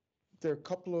 There are a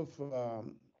couple of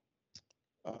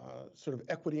sort of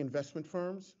equity investment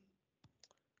firms.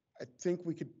 I think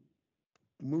we could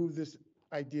move this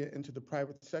idea into the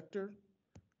private sector,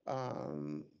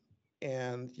 and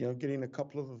getting a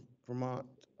couple of Vermont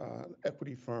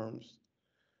equity firms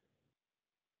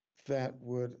that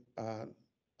would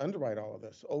underwrite all of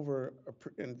this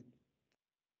and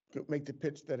make the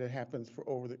pitch that it happens for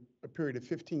over a period of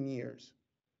 15 years,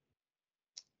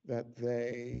 that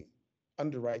they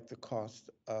underwrite the cost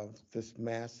of this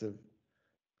massive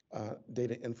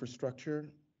data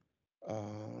infrastructure.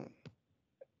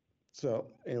 So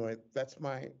anyway, that's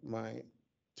my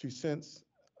 2 cents.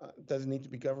 Doesn't need to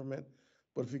be government,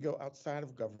 but if we go outside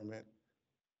of government,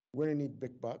 we're gonna need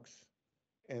big bucks,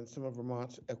 and some of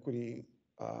Vermont's equity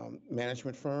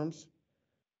management firms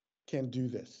can do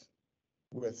this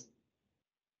with,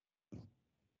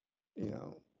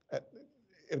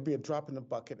 it'll be a drop in the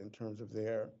bucket in terms of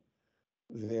their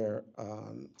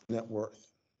net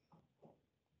worth.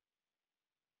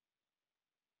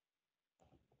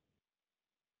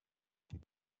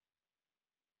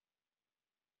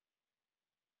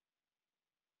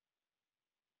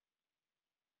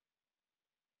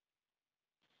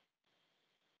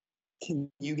 Can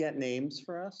you get names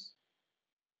for us?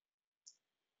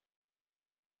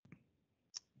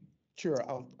 Sure,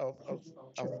 I'll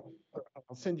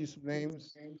send you some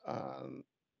names,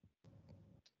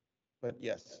 but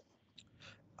yes.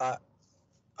 I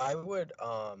would,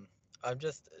 I'm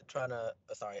just trying to,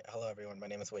 sorry, hello everyone, my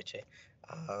name is Weiche.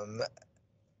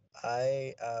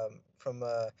 I,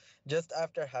 just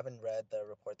after having read the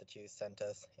report that you sent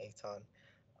us, Eitan,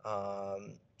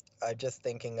 I'm just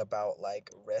thinking about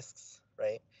like risks,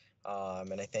 right?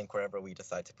 And I think wherever we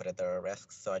decide to put it, there are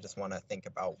risks. So I just want to think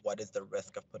about what is the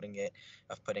risk of putting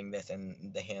this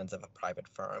in the hands of a private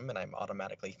firm. And I'm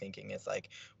automatically thinking it's like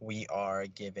we are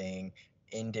giving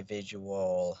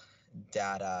individual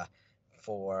data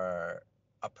for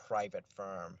a private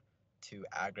firm to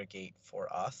aggregate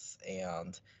for us.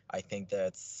 And I think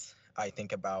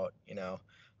about,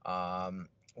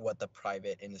 what the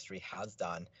private industry has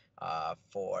done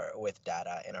with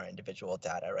data in our individual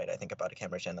data, right? I think about a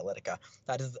Cambridge Analytica.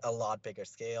 That is a lot bigger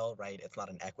scale, right? It's not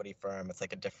an equity firm. It's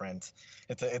like it's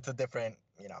a different,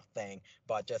 thing.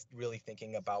 But just really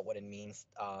thinking about what it means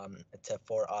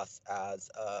for us as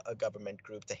a government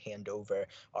group to hand over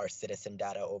our citizen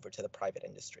data over to the private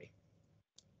industry.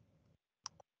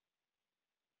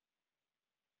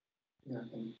 Yeah.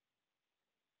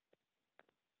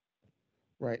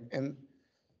 Right, and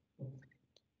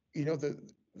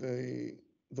the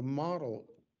model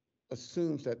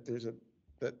assumes that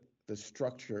that the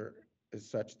structure is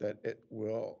such that it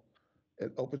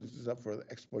opens us up for the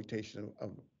exploitation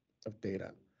of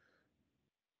data.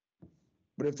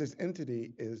 But if this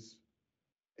entity is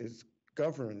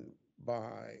governed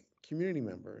by community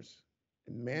members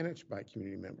and managed by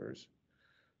community members,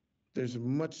 there's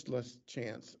much less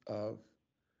chance of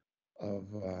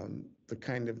the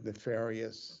kind of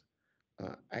nefarious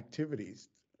activities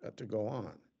to go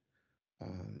on.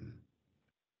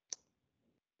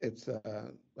 It's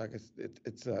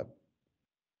it's a,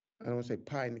 I don't want to say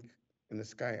pie in the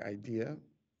sky idea,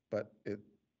 but it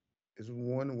is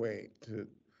one way to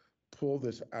pull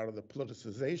this out of the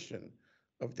politicization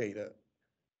of data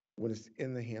when it's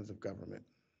in the hands of government.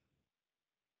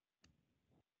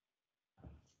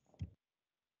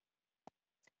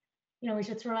 We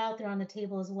should throw out there on the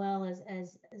table as well as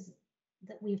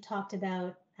that we've talked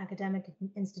about academic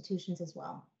institutions as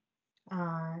well.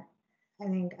 I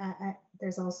think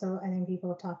there's also, I think people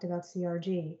have talked about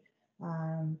CRG.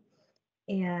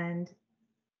 And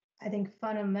I think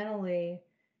fundamentally,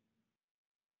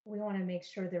 we want to make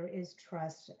sure there is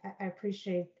trust. I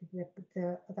appreciate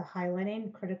the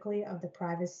highlighting critically of the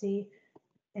privacy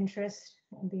interest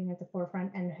and being at the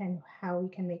forefront, and how we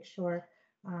can make sure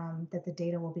that the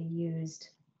data will be used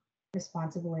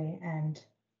responsibly and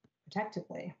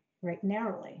protectively, right?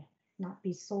 Narrowly, not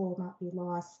be sold, not be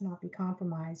lost, not be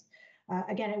compromised.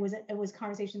 Again, it was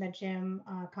conversation that Jim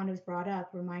Condos brought up,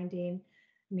 reminding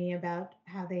me about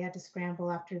how they had to scramble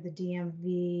after the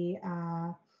DMV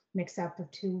mix-up of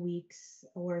 2 weeks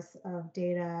worth of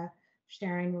data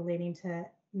sharing relating to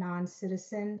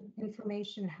non-citizen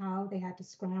information, how they had to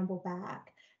scramble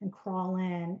back and crawl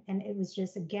in. And it was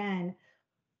just, again,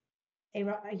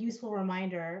 a useful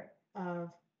reminder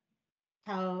of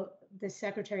how the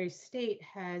Secretary of State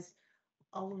has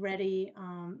already,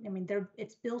 I mean,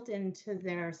 it's built into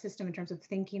their system in terms of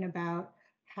thinking about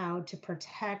how to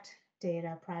protect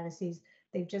data privacies.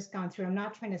 They've just gone through, I'm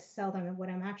not trying to sell them. What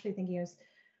I'm actually thinking is,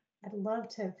 I'd love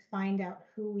to find out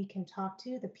who we can talk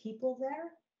to, the people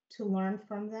there, to learn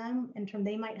from them. In terms,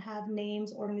 they might have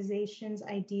names, organizations,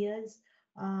 ideas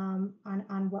on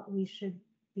what we should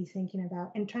be thinking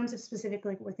about. In terms of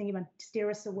specifically, like we're thinking about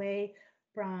steer us away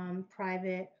from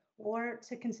private, or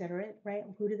to consider it, right?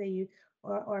 Who do they use,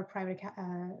 or private,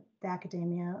 the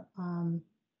academia,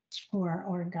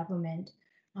 or government.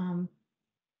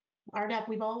 RDAP,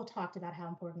 we've all talked about how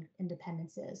important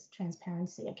independence is,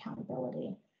 transparency,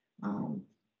 accountability.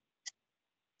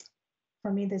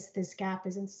 For me, this gap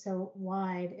isn't so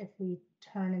wide if we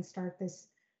turn and start this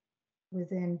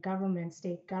within government,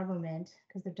 state government,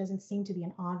 because there doesn't seem to be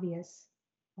an obvious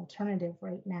alternative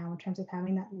right now in terms of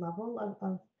having that level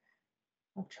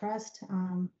of trust.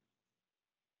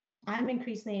 I'm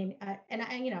increasingly,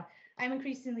 I'm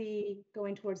increasingly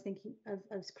going towards thinking of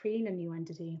creating a new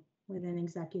entity within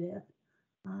executive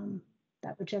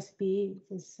that would just be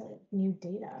this new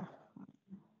data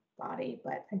body.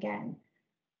 But again,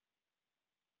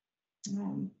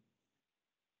 I'm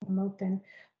open.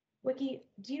 Wiki,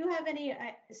 do you have any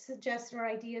suggestions or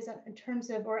ideas in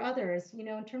terms of, or others,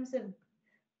 in terms of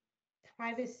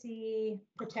privacy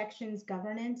protections,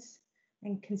 governance,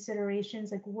 and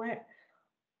considerations? Like what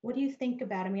do you think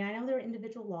about? I mean, I know there are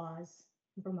individual laws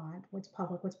in Vermont, what's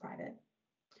public, what's private,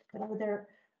 but are there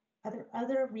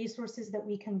other resources that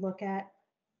we can look at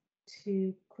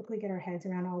to quickly get our heads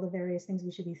around all the various things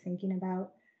we should be thinking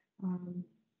about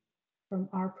from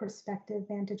our perspective,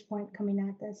 vantage point coming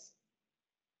at this?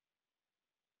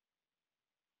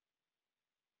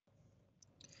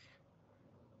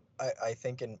 I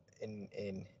think in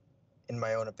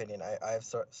my own opinion, I have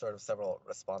sort of several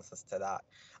responses to that.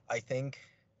 I think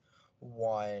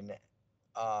one,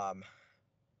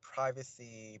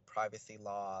 privacy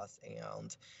laws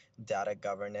and data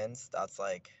governance, that's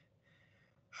like,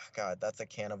 God, that's a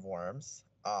can of worms.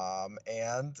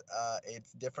 And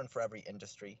it's different for every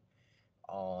industry.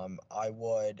 I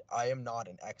am not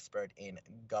an expert in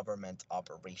government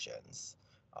operations.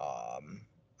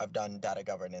 I've done data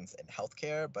governance in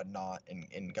healthcare, but not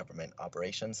in government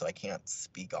operations, so I can't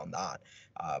speak on that.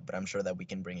 But I'm sure that we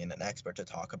can bring in an expert to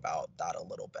talk about that a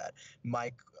little bit.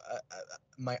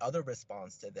 My other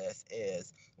response to this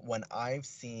is, when I've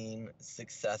seen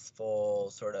successful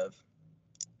sort of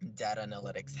data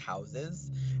analytics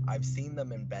houses, I've seen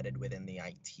them embedded within the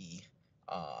IT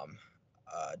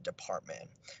department,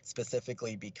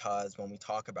 specifically because when we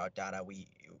talk about data, we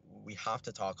have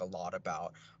to talk a lot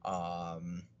about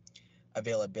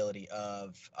availability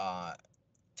of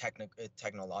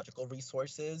technological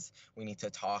resources. We need to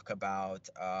talk about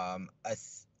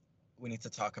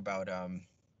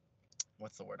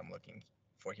what's the word I'm looking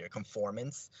for here?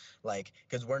 Conformance, like,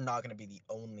 because we're not going to be the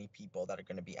only people that are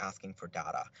going to be asking for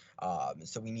data.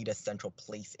 So we need a central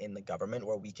place in the government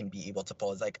where we can be able to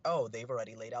pull. It's like, oh, they've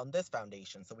already laid out this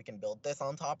foundation, so we can build this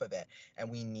on top of it. And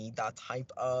we need that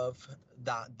type of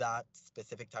that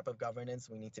specific type of governance.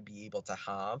 We need to be able to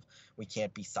have. We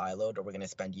can't be siloed, or we're going to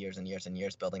spend years and years and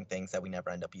years building things that we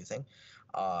never end up using.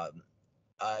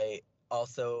 I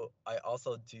also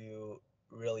do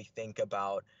really think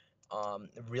about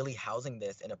really housing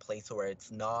this in a place where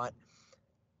it's not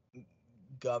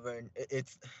governed.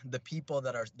 It's the people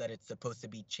that it's supposed to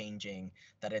be changing,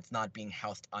 that it's not being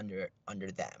housed under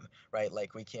them, right?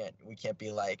 Like we can't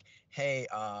be like, hey,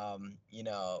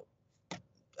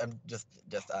 I'm just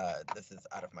this is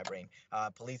out of my brain.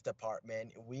 Police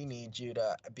department, we need you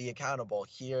to be accountable.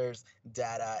 Here's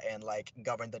data, and like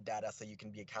govern the data so you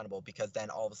can be accountable, because then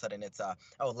all of a sudden it's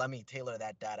oh, let me tailor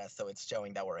that data so it's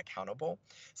showing that we're accountable.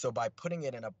 So by putting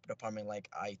it in a department like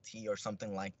IT or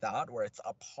something like that, where it's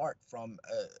apart from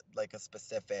like a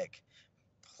specific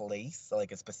place,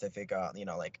 like a specific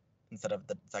like instead of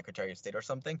the Secretary of State or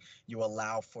something, you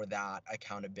allow for that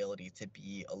accountability to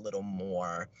be a little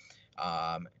more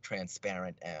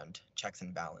transparent and checks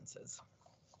and balances.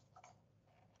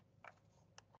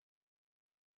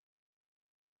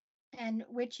 And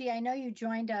Witchy, I know you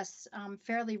joined us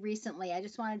fairly recently. I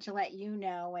just wanted to let you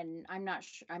know, and I'm not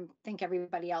sure, I think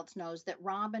everybody else knows, that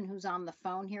Robin, who's on the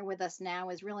phone here with us now,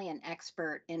 is really an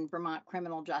expert in Vermont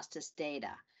criminal justice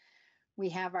data. We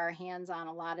have our hands on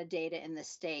a lot of data in the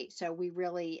state, so we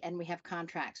really, and we have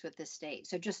contracts with the state.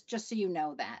 So just so you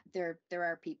know that, there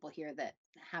are people here that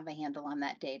have a handle on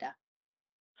that data.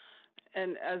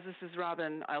 And as this is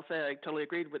Robin, I'll say I totally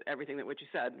agreed with everything that Witchy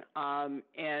said.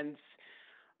 And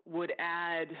would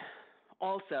add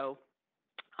also,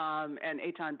 and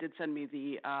Eitan did send me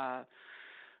the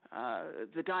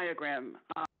diagram.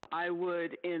 I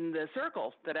would, in the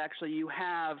circle that actually you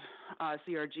have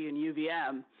CRG and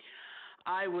UVM,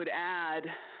 I would add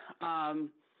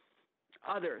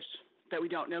others that we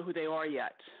don't know who they are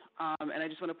yet. And I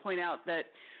just want to point out that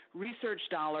research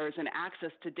dollars and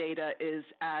access to data is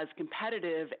as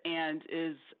competitive and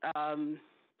is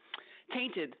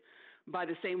tainted by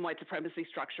the same white supremacy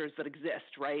structures that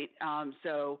exist, right?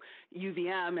 So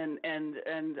UVM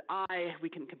and we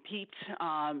can compete.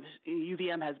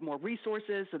 UVM has more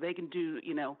resources, so they can do,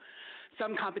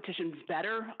 some competitions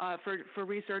better for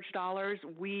research dollars.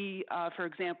 We, for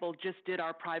example, just did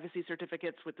our privacy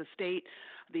certificates with the state,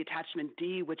 the attachment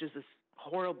D, which is this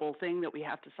horrible thing that we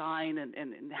have to sign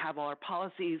and have all our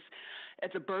policies.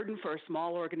 It's a burden for a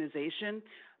small organization.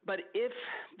 But if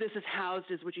this is housed,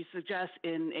 as what you suggest,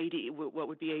 in what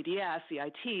would be ADS,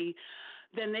 CIT,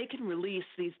 then they can release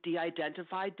these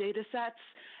de-identified data sets,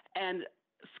 and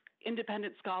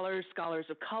independent scholars, scholars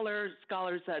of color,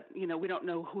 scholars that we don't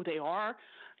know who they are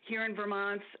here in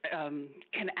Vermont,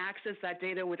 can access that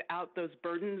data without those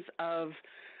burdens of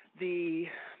the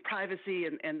privacy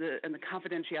and the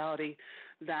confidentiality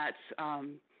that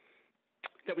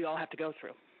that we all have to go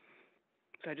through.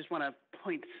 So I just want to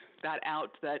point that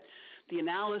out, that the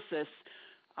analysis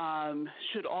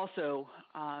should also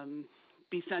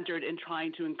be centered in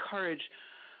trying to encourage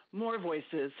more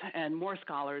voices and more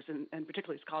scholars, and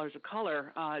particularly scholars of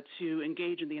color, to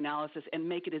engage in the analysis and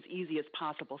make it as easy as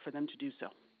possible for them to do so.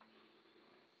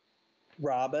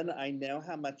 Robin, I know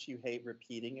how much you hate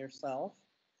repeating yourself.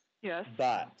 Yes.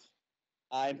 But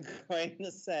I'm going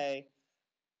to say,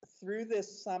 through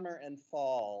this summer and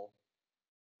fall,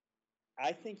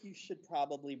 I think you should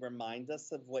probably remind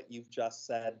us of what you've just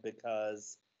said,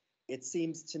 because it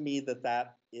seems to me that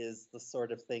that is the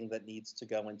sort of thing that needs to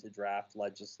go into draft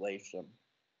legislation.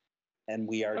 And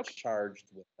we are charged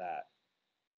with that.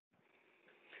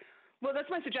 Well, that's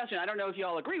my suggestion. I don't know if you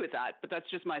all agree with that, but that's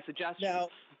just my suggestion. No,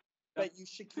 but you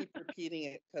should keep repeating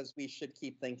it, because we should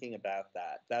keep thinking about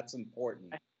that. That's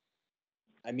important.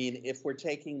 I mean, if we're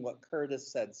taking what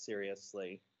Curtis said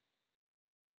seriously,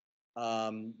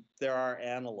 there are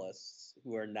analysts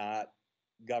who are not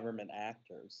government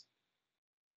actors.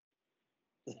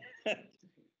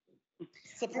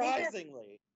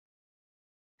 Surprisingly.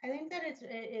 I think that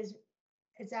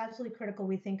it's absolutely critical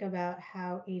we think about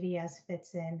how ADS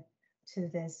fits in to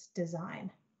this design.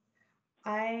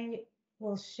 I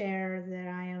will share that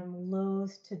I am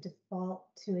loath to default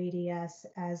to ADS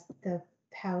as the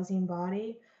housing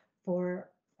body for,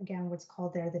 again, what's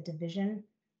called there the division.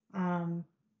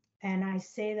 And I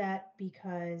say that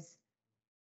because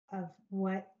of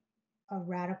what a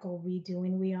radical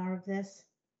redoing we are of this,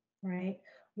 right?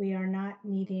 We are not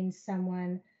needing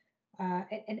someone,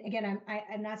 and again,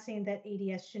 I'm not saying that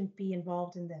ADS shouldn't be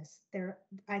involved in this.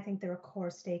 I think they're a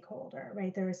core stakeholder,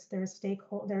 right? They're a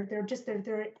stakeholder.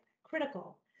 They're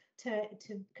critical to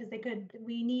because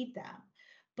we need them.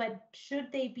 But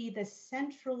should they be the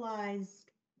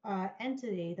centralized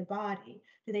entity, the body?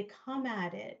 Do they come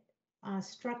at it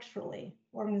structurally,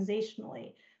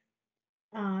 organizationally,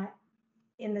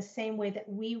 in the same way that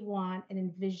we want and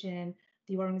envision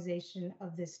the organization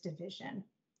of this division,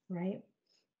 right?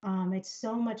 It's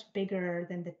so much bigger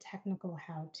than the technical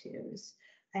how-tos.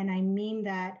 And I mean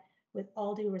that with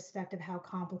all due respect of how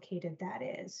complicated that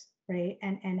is, right?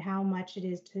 And how much it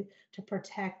is to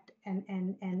protect and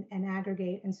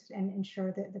aggregate and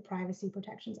ensure that the privacy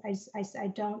protections. I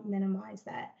don't minimize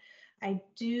that. I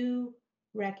do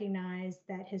recognize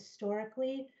that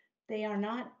historically, they are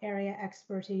not area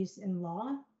expertise in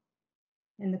law,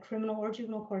 in the criminal or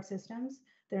juvenile court systems.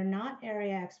 They're not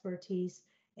area expertise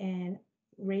in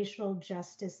racial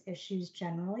justice issues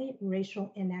generally,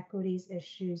 racial inequities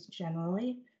issues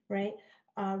generally, right?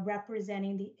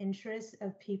 Representing the interests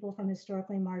of people from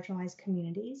historically marginalized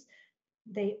communities.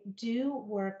 they do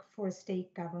work for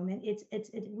state government. It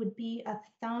would be a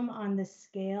thumb on the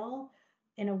scale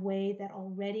in a way that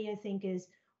already I think is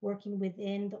working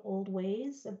within the old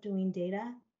ways of doing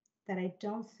data that I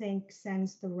don't think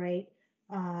sends the right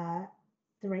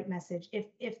message.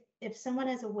 If someone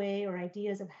has a way or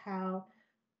ideas of how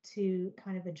to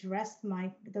kind of address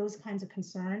those kinds of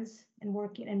concerns and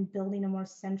working and building a more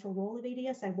central role of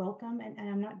ADS, I welcome, and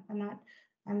I'm not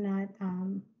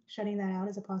shutting that out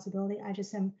as a possibility. I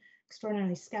just am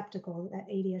extraordinarily skeptical that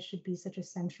ADS should be such a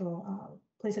central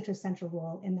play such a central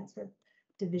role in that sort of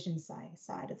division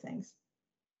side of things.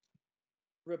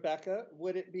 Rebecca,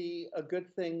 would it be a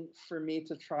good thing for me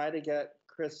to try to get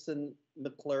Kristen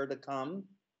McClure to come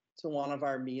to one of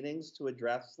our meetings to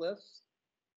address this?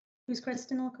 Who's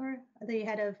Kristen McClure? The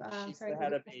head of She's the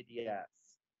head of ADS.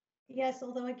 Yes,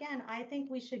 although again, I think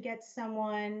we should get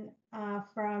someone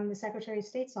from the Secretary of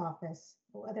State's office,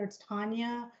 whether it's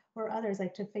Tanya or others,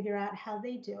 like to figure out how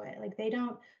they do it. Like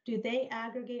do they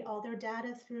aggregate all their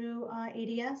data through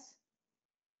ADS?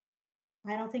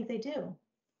 I don't think they do.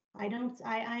 I'm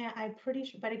pretty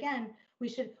sure, but again,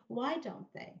 why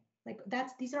don't they? Like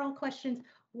these are all questions.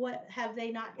 What have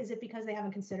they not, is it because they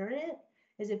haven't considered it?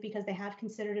 Is it because they have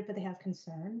considered it, but they have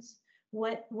concerns?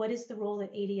 What is the role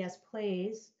that ADS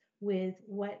plays with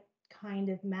what kind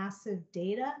of massive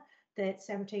data that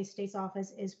Secretary of State's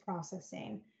office is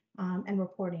processing and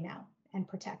reporting out and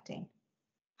protecting?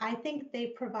 I think they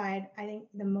provide,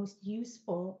 the most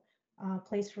useful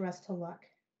place for us to look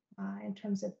in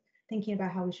terms of thinking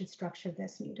about how we should structure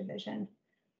this new division,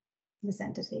 this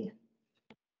entity.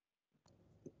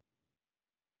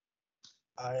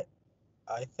 I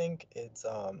think it's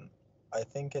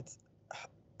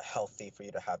healthy for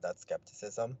you to have that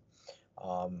skepticism.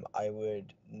 I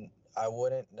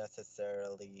wouldn't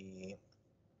necessarily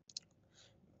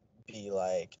be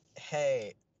like,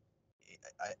 hey,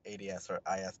 ADS or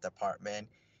IS department,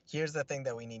 here's the thing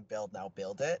that we need build, now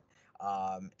build it.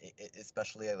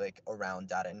 Especially like around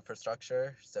data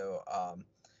infrastructure. So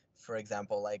for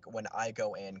example, like when I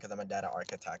go in, because I'm a data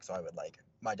architect, so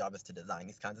my job is to design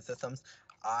these kinds of systems.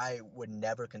 I would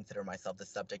never consider myself the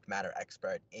subject matter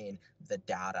expert in the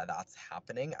data that's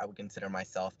happening. I would consider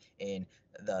myself in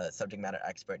the subject matter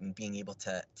expert in being able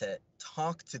to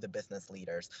talk to the business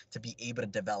leaders to be able to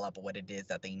develop what it is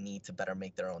that they need to better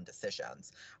make their own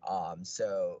decisions.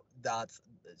 So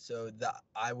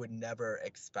I would never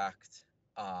expect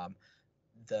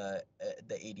the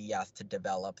ADS to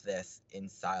develop this in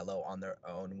silo on their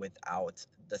own without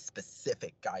the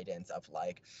specific guidance of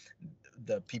like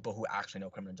the people who actually know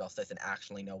criminal justice and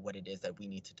actually know what it is that we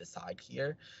need to decide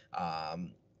here.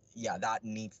 Yeah, that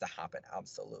needs to happen,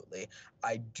 absolutely.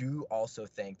 I do also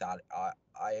think that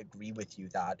I agree with you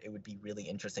that it would be really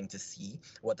interesting to see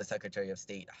what the Secretary of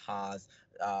State has,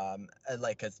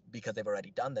 because they've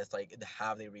already done this, like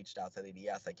have they reached out to the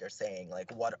ADS, like you're saying, like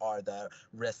what are the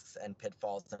risks and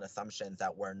pitfalls and assumptions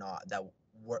that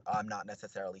I'm not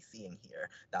necessarily seeing here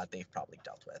that they've probably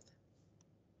dealt with.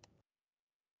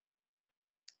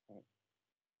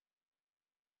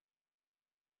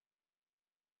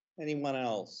 Anyone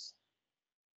else?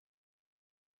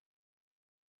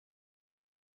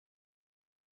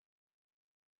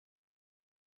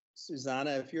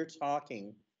 Susanna, if you're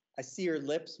talking, I see your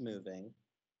lips moving.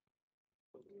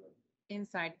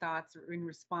 Inside thoughts in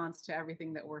response to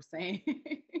everything that we're saying.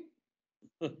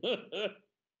 Actually,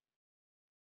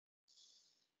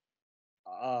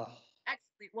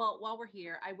 well, while we're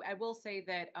here, I will say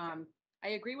that I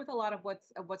agree with a lot of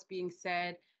what's being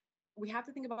said. We have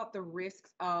to think about the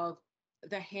risks of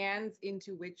the hands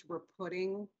into which we're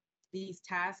putting these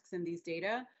tasks and these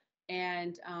data.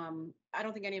 And I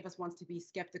don't think any of us wants to be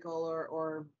skeptical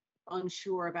or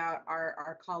unsure about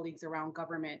our colleagues around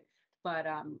government. But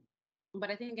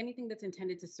I think anything that's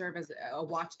intended to serve as a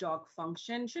watchdog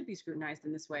function should be scrutinized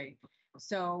in this way.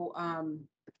 So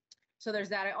so there's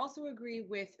that. I also agree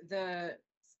with the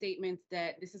statement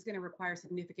that this is going to require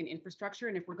significant infrastructure.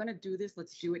 And if we're going to do this,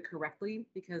 let's do it correctly,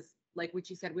 because like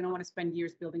Wichi said, we don't want to spend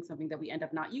years building something that we end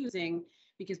up not using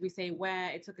because we say, well,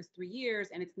 it took us 3 years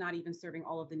and it's not even serving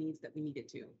all of the needs that we need it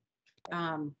to.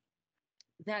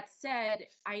 That said,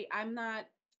 I'm not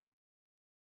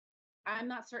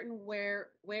certain where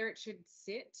it should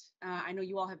sit. I know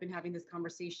you all have been having this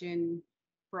conversation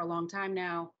for a long time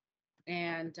now,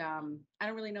 and I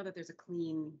don't really know that there's a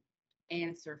clean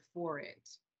answer for it.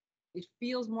 It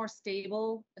feels more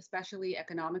stable, especially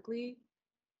economically,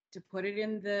 to put it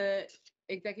in the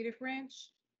executive branch,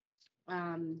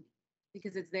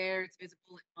 because it's there, it's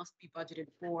visible, it must be budgeted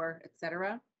for,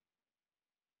 etc.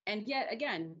 And yet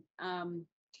again,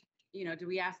 do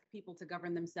we ask people to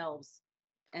govern themselves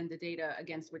and the data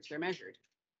against which they're measured.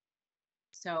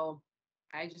 So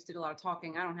I just did a lot of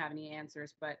talking. I don't have any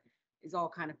answers, but it's all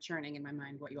kind of churning in my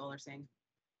mind what you all are saying.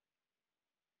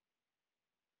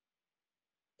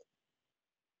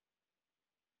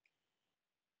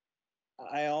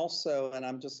 I also, and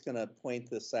I'm just going to point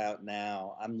this out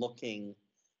now, I'm looking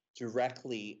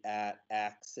directly at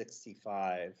Act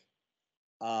 65.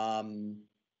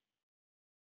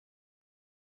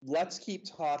 Let's keep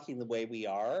talking the way we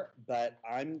are, but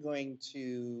I'm going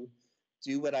to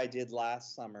do what I did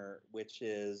last summer, which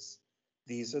is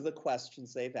these are the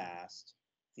questions they've asked.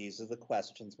 These are the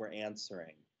questions we're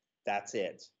answering. That's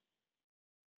it.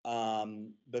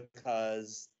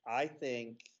 Because I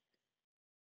think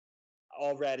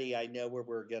already I know where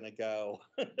we're going to go.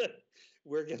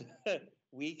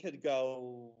 We could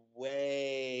go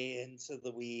way into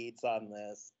the weeds on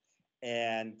this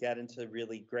and get into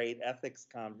really great ethics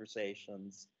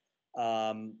conversations.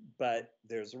 But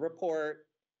there's a report.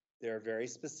 There are very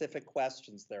specific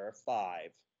questions. There are 5.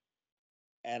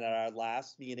 And at our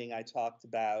last meeting, I talked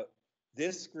about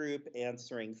this group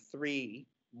answering 3,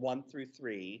 1 through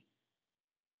 3.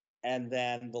 And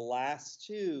then the last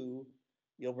 2,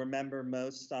 you'll remember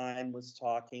Mostein was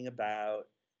talking about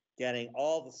getting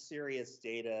all the serious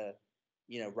data,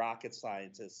 rocket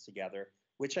scientists together,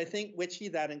 which I think, Witchy,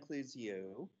 that includes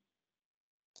you.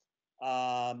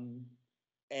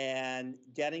 And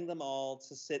getting them all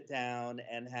to sit down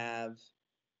and have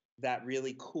that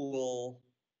really cool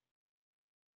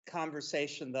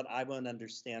conversation that I won't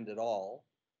understand at all.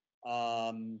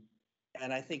 And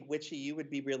I think, Witchy, you would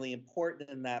be really important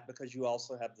in that because you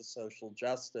also have the social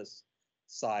justice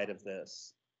side of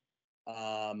this.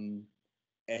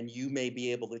 And you may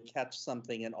be able to catch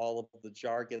something in all of the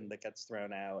jargon that gets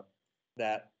thrown out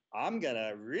that I'm going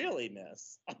to really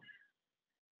miss.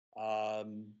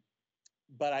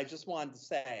 But I just wanted to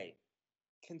say,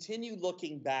 continue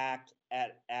looking back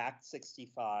at Act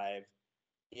 65.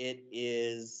 It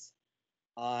is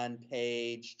on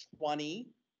page 20.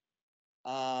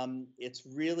 It's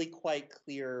really quite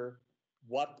clear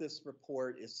what this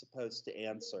report is supposed to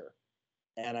answer.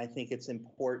 And I think it's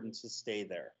important to stay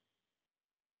there.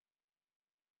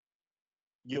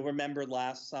 You'll remember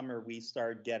last summer we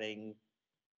started getting,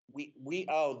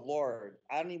 oh Lord,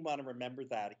 I don't even want to remember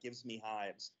that. It gives me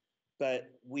hives.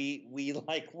 But we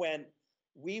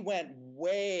went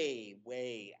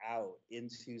way out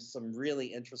into some really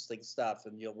interesting stuff.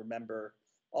 And you'll remember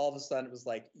all of a sudden it was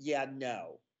like, yeah,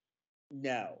 no.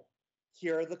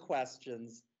 Here are the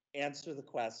questions, answer the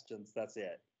questions, that's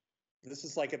it. This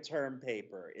is like a term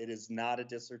paper. It is not a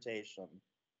dissertation.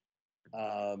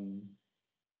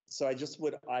 So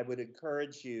I would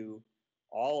encourage you,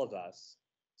 all of us,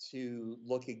 to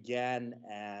look again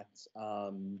at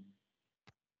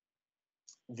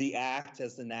the act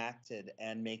as enacted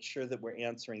and make sure that we're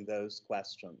answering those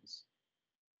questions.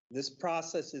 This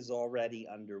process is already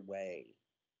underway.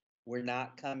 We're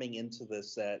not coming into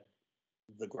this at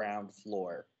the ground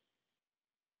floor.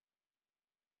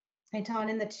 Hey, Tom,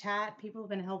 in the chat, people have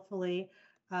been helpfully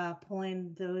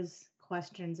pulling those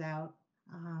questions out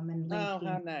and linking. Oh,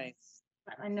 how nice.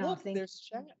 I know. Look, there's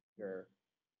chat here.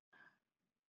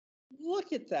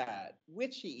 Look at that.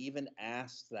 Witchy even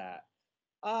asked that.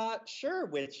 Sure,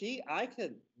 Witchy, I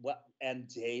could, and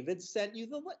David sent you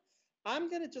the link. I'm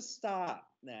going to just stop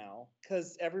now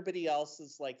because everybody else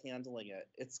is like handling it.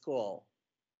 It's cool.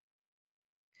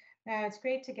 It's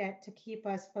great to keep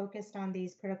us focused on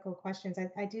these critical questions.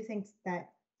 I do think that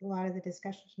a lot of the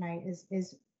discussion tonight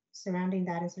is surrounding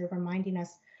that and sort of reminding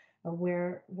us of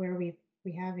where we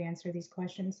have answered these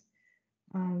questions.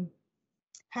 So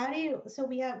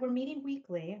we're meeting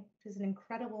weekly, which is an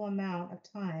incredible amount of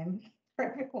time for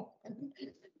everyone.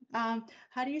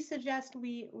 How do you suggest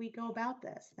we go about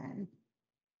this then,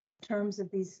 in terms of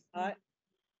these?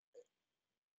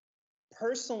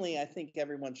 Personally, I think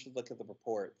everyone should look at the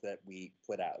report that we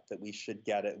put out, that we should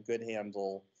get a good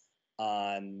handle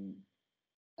on,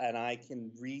 and I can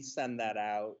resend that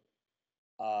out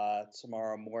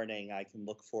tomorrow morning. I can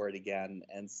look for it again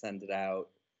and send it out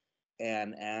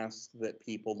and ask that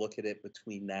people look at it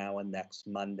between now and next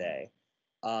Monday.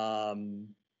 And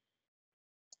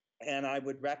I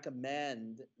would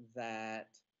recommend that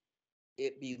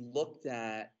it be looked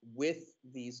at with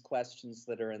these questions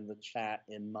that are in the chat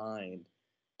in mind.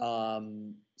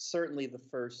 Certainly the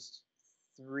first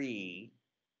 3,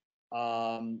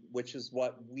 which is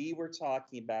what we were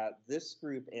talking about, this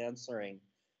group answering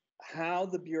how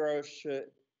the Bureau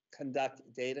should conduct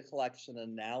data collection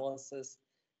analysis.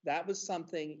 That was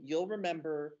something you'll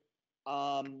remember.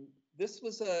 This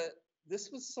was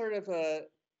sort of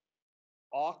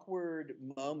awkward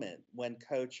moment when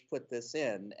Coach put this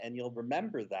in, and you'll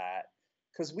remember that,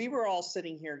 because we were all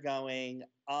sitting here going,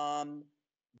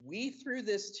 we threw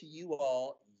this to you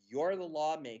all. You're the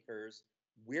lawmakers.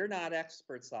 We're not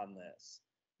experts on this.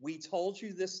 We told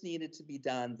you this needed to be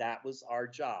done. That was our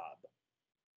job.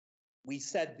 We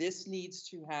said this needs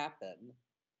to happen.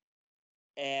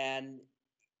 And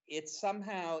it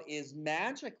somehow is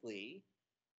magically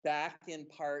back in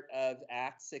part of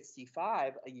Act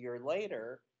 65 a year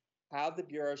later, how the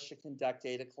Bureau should conduct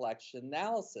data collection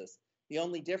analysis. The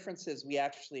only difference is we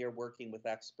actually are working with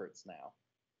experts now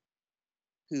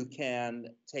who can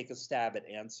take a stab at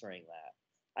answering that.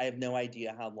 I have no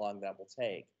idea how long that will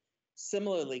take.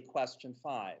 Similarly, question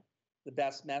 5, the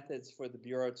best methods for the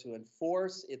Bureau to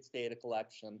enforce its data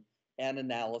collection and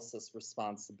analysis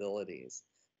responsibilities.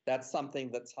 That's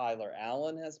something that Tyler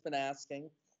Allen has been asking.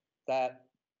 That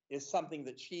is something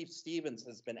that Chief Stevens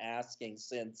has been asking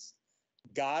since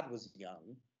God was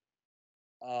young.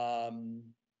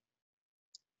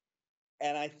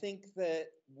 And I think that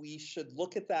we should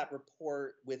look at that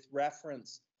report with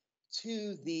reference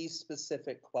to these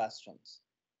specific questions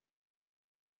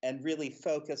and really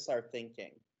focus our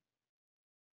thinking.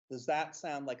 Does that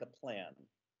sound like a plan?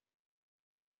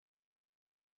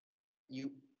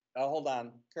 Oh, hold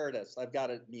on, Curtis, I've got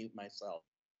to mute myself.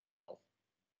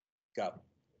 Go.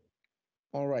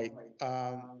 All right.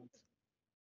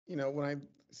 You know, when I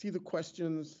see the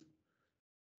questions,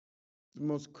 the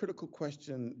most critical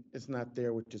question is not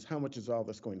there, which is how much is all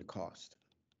this going to cost?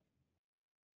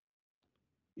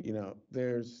 You know,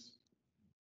 there's,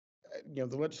 you know,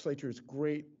 the legislature is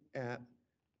great at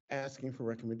asking for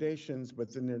recommendations,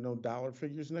 but then there are no dollar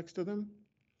figures next to them.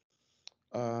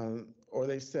 Or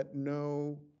they set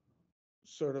no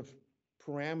sort of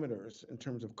parameters in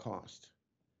terms of cost.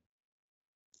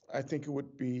 I think it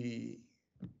would be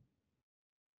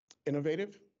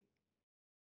innovative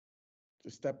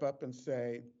to step up and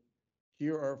say,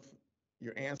 here are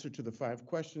your answer to the 5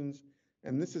 questions,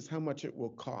 and this is how much it will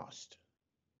cost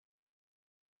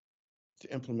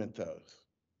to implement those,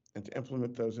 and to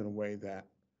implement those in a way that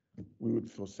we would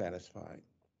feel satisfied.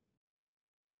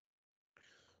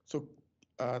 So,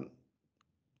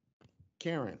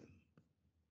 Karen,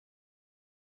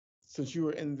 since you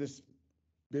were in this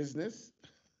business.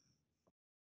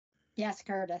 Yes,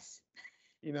 Curtis.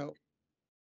 You know,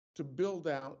 to build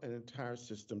out an entire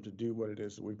system to do what it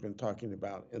is that we've been talking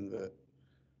about in the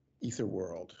ether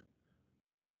world,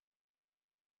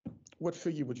 what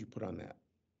figure would you put on that?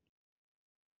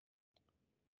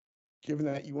 Given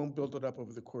that you won't build it up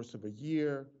over the course of a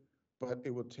year, but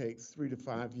it will take 3 to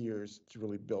 5 years to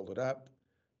really build it up,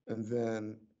 and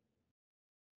then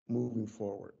moving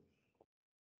forward.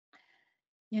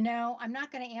 You know, I'm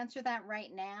not going to answer that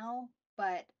right now,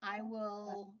 but I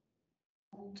will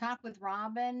talk with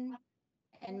Robin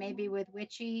and maybe with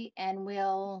Witchy, and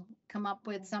we'll come up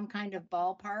with some kind of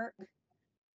ballpark.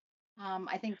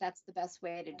 I think that's the best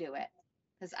way to do it,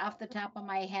 because off the top of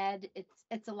my head,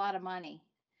 it's a lot of money.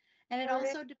 And it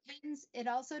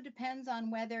also depends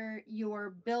on whether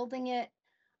you're building it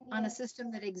on a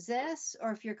system that exists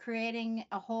or if you're creating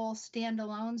a whole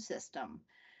standalone system.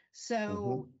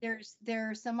 So there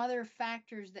are some other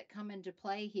factors that come into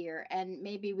play here, and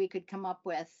maybe we could come up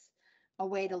with a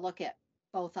way to look at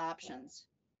both options.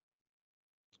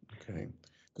 Okay,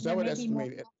 because I would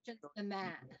estimate more options than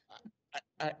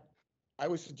that. I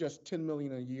would suggest 10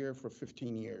 million a year for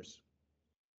 15 years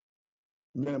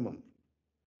minimum.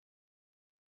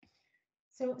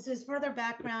 So as further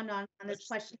background on this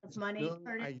question of money,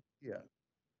 no idea.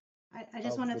 I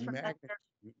just want to throw that there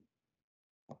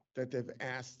that they've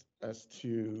asked us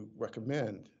to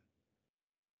recommend,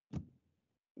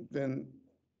 then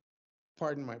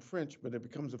pardon my French, but it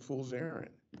becomes a fool's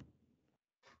errand.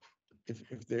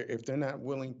 If they're not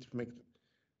willing to make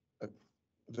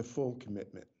the full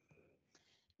commitment.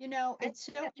 You know, it's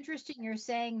so interesting you're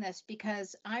saying this,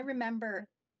 because I remember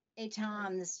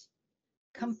Eitan's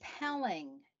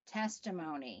compelling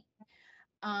testimony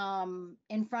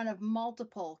in front of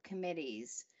multiple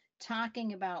committees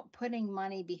talking about putting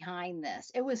money behind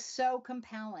this. It was so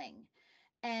compelling.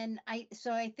 And I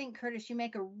think, Curtis, you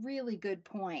make a really good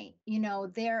point. You know,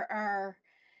 there are,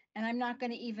 and I'm not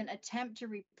going to even attempt to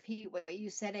repeat what you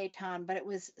said, Eitan, but it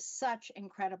was such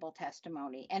incredible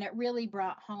testimony. And it really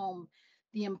brought home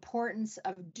the importance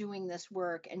of doing this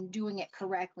work and doing it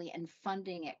correctly and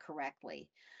funding it correctly.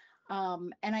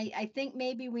 And I think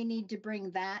maybe we need to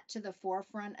bring that to the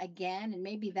forefront again, and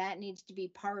maybe that needs to be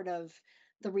part of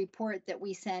the report that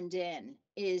we send in,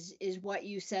 is what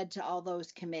you said to all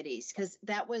those committees, because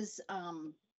that was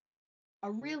a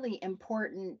really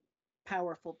important,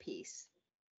 powerful piece.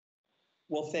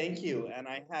 Well, thank you. And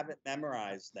I have it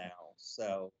memorized now.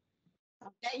 So, I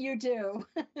bet you do.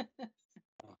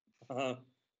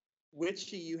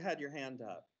 Witchy, you had your hand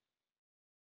up.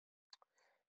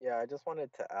 Yeah, I just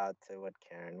wanted to add to what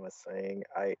Karen was saying.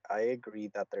 I agree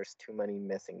that there's too many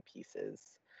missing pieces.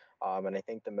 And I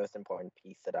think the most important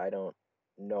piece that I don't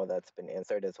know that's been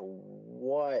answered is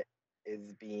what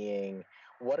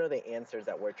are the answers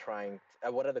that we're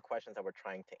what are the questions that we're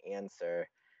trying to answer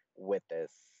with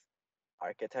this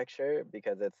architecture?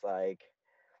 Because it's like,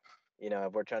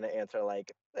 if we're trying to answer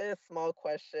like this small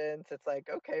questions, it's like,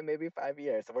 okay, maybe 5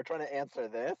 years. If we're trying to answer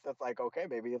this, it's like, okay,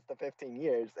 maybe it's the 15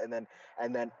 years. And then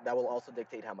that will also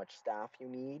dictate how much staff you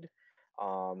need.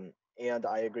 And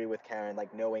I agree with Karen,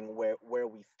 like knowing where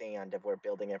we stand, if we're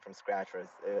building it from scratch, or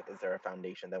is there a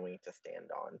foundation that we need to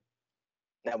stand on,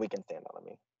 that we can stand on, I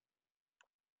mean.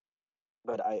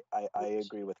 But I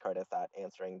agree with Curtis that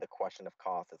answering the question of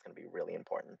cost is going to be really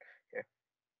important here.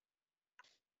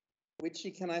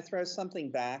 Witchy, can I throw something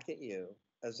back at you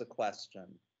as a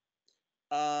question?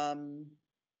 Oh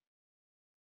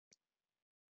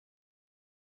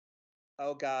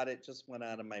God, it just went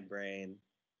out of my brain.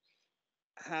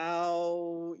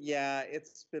 Yeah,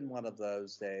 it's been one of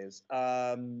those days.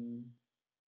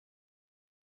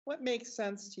 What makes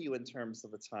sense to you in terms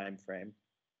of a time frame?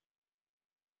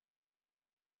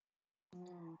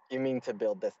 You mean to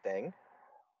build this thing?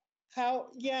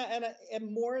 Yeah, and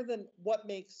more than what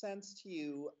makes sense to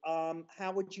you,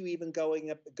 how would you even go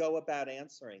about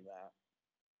answering that?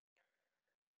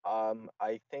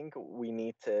 I think we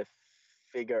need to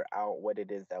figure out what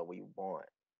it is that we want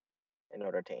in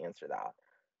order to answer that.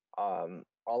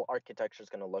 All architecture is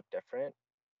going to look different,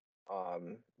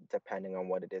 depending on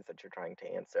what it is that you're trying to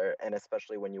answer, and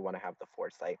especially when you want to have the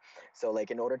foresight. So,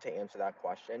 like, in order to answer that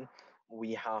question,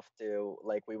 we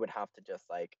would have to just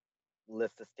like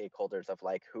list the stakeholders of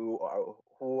like who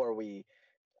are we,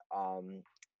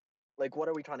 like what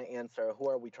are we trying to answer, who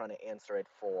are we trying to answer it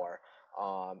for,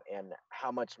 and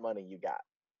how much money you got.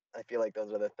 I feel like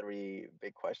those are the three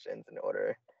big questions in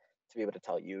order to be able to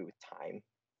tell you time.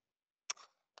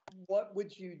 What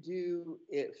would you do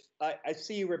if I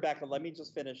see you, Rebecca? Let me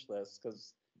just finish this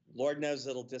because Lord knows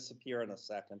it'll disappear in a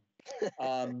second.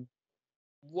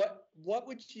 What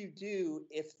would you do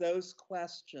if those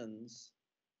questions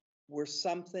were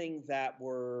something that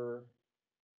were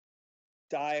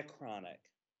diachronic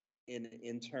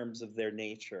in terms of their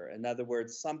nature? In other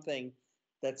words, something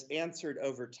that's answered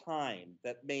over time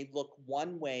that may look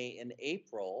one way in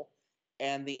April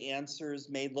and the answers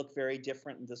may look very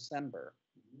different in December,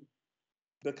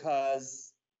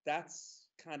 because that's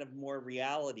kind of more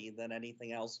reality than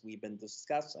anything else we've been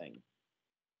discussing.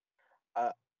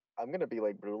 I'm going to be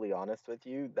like brutally honest with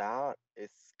you. That is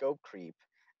scope creep,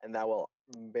 and that will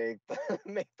make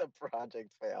make the project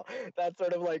fail. That's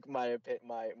sort of like my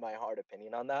hard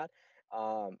opinion on that.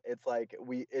 It's like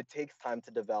it takes time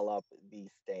to develop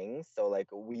these things. So like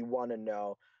we want to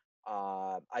know.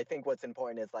 I think what's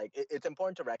important is like it's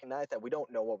important to recognize that we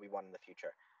don't know what we want in the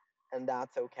future. And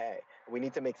that's okay. We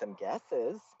need to make some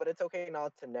guesses, but it's okay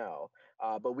not to know.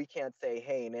 But we can't say,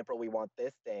 hey, in April we want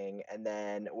this thing, and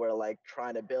then we're like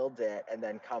trying to build it, and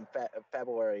then come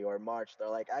February or March, they're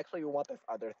like, actually, we want this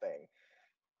other thing.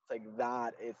 It's like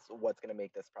that is what's going to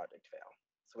make this project fail.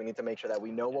 So we need to make sure that we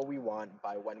know what we want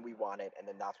by when we want it, and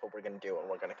then that's what we're going to do, and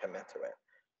we're going to commit to it.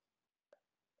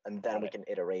 And then we can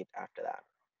iterate after that.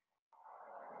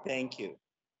 Thank you.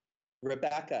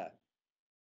 Rebecca.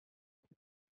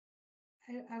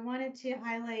 I wanted to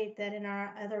highlight that in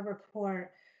our other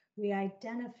report, we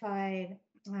identified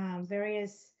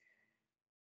various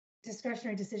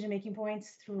discretionary decision-making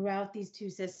points throughout these two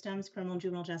systems, criminal and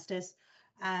juvenile justice,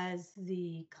 as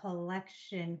the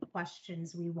collection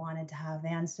questions we wanted to have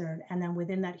answered. And then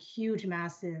within that huge,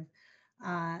 massive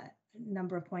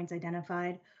number of points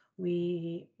identified,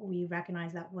 we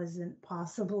recognized that wasn't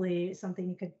possibly something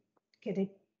you could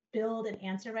build and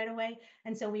answer right away.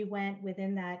 And so we went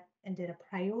within that and did a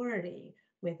priority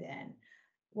within.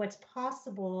 What's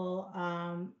possible,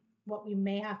 what we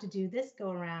may have to do this go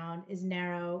around is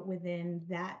narrow within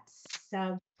that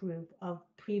subgroup of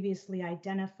previously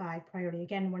identified priority.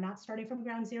 Again, we're not starting from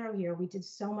ground zero here. We did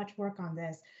so much work on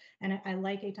this. And I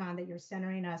like, Eitan, that you're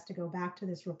centering us to go back to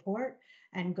this report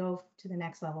and go to the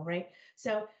next level, right?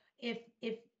 So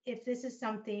if this is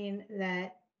something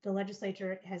that the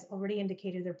legislature has already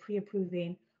indicated they're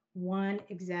pre-approving, 1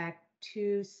 exec,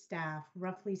 2 staff,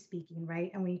 roughly speaking,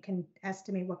 right? And we can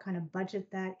estimate what kind of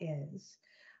budget that is.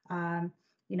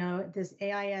 This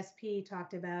AISP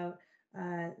talked about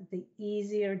the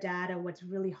easier data, what's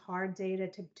really hard data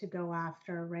to go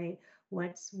after, right?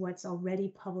 what's already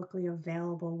publicly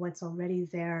available, what's already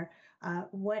there,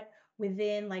 what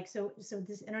within like so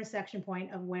this intersection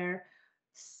point of where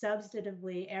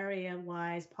substantively,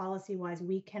 area-wise, policy-wise,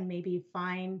 we can maybe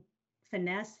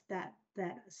finesse that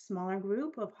smaller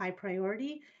group of high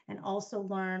priority, and also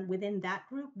learn within that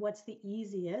group what's the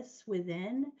easiest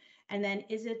within. And then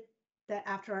is it that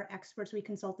after our experts we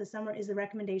consult this summer, is the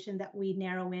recommendation that we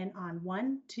narrow in on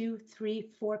 1, 2, 3,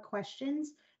 4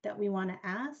 questions that we want to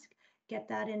ask, get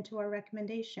that into our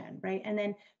recommendation, right? And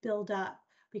then build up,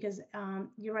 because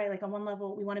you're right, like on one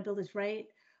level, we want to build this right.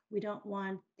 We don't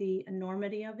want the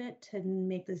enormity of it to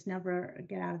make this never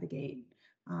get out of the gate.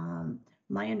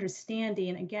 My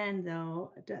understanding, again,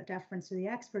 though, deference to the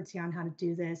experts here on how to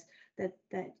do this, that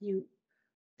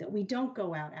we don't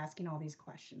go out asking all these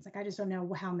questions. Like, I just don't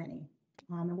know how many,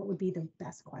 and what would be the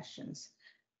best questions.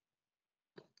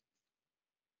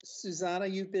 Susanna,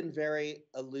 you've been very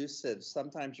elusive.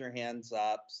 Sometimes your hand's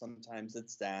up, sometimes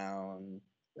it's down.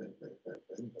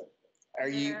 Are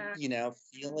you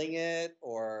feeling it,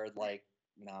 or like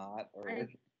not? Or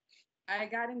I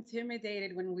got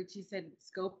intimidated when Witchy said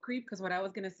scope creep, because what I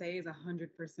was gonna say is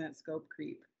 100% scope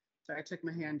creep. So I took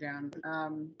my hand down.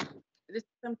 This is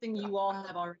something you all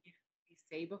have already heard me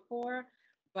say before,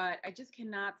 but I just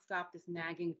cannot stop this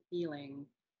nagging feeling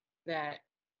that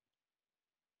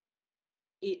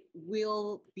it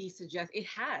will be it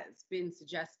has been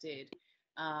suggested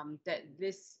that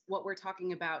what we're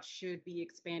talking about should be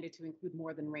expanded to include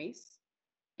more than race.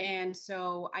 And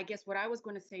so I guess what I was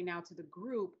going to say now to the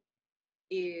group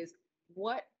is,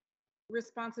 what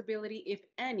responsibility, if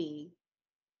any,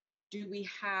 do we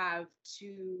have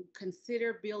to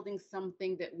consider building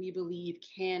something that we believe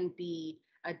can be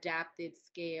adapted,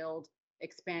 scaled,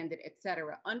 expanded, et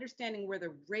cetera, understanding we're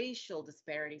the racial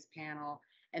disparities panel,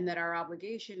 and that our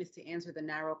obligation is to answer the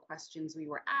narrow questions we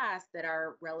were asked that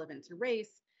are relevant to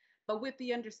race, but with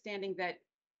the understanding that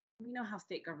we know how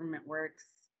state government works.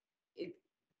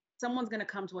 Someone's going to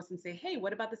come to us and say, hey,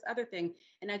 what about this other thing?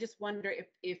 And I just wonder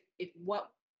if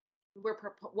what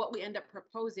we end up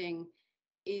proposing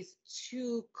is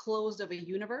too closed of a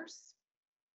universe,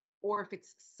 or if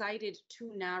it's cited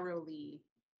too narrowly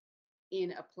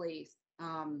in a place.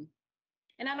 And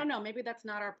I don't know, maybe that's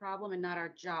not our problem and not our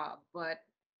job, but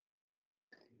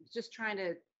just trying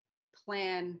to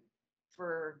plan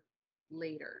for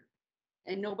later.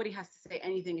 And nobody has to say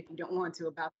anything if you don't want to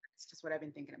about that. It's just what I've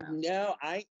been thinking about. No,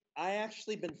 I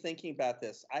actually been thinking about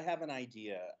this. I have an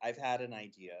idea. I've had an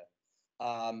idea.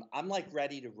 I'm like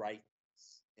ready to write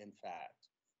this, in fact.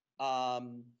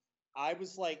 I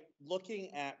was like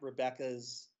looking at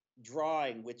Rebecca's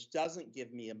drawing, which doesn't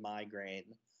give me a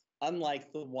migraine,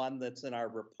 unlike the one that's in our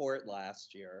report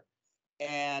last year.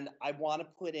 And I want to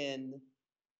put in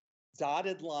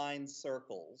dotted line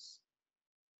circles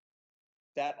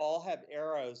that all have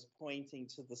arrows pointing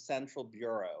to the Central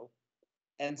Bureau,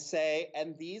 and say,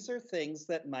 and these are things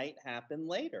that might happen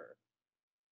later,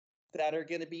 that are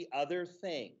going to be other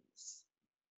things.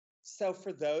 So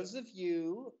for those of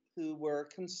you who were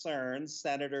concerned,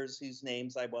 senators whose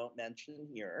names I won't mention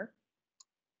here,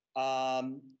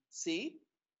 see,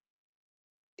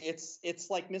 it's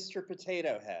like Mr.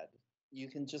 Potato Head. You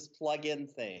can just plug in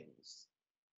things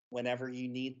whenever you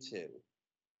need to.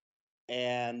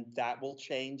 And that will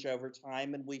change over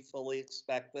time, and we fully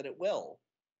expect that it will.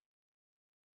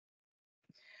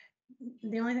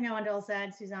 The only thing I wanted to also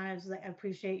add, Susanna, is like, I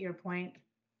appreciate your point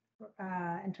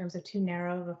in terms of too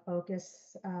narrow of a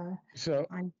focus on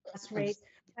just race.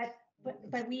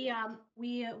 But we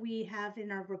have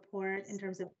in our report, in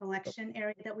terms of collection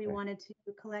area that we wanted to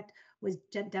collect, was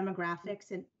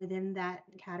demographics, and within that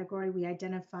category we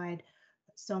identified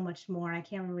so much more. I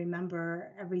can't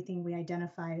remember everything we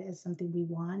identified as something we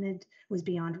wanted was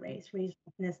beyond race,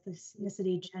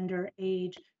 ethnicity, gender,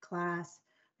 age, class.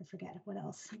 I forget what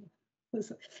else.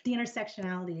 Was the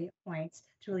intersectionality points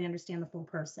to really understand the full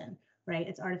person, right?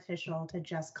 It's artificial to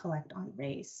just collect on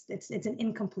race. It's an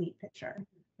incomplete picture,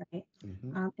 right?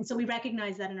 Mm-hmm. And so we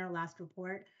recognize that in our last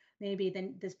report. Maybe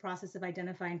then this process of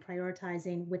identifying,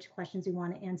 prioritizing which questions we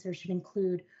want to answer should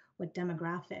include what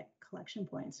demographic collection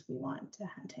points we want to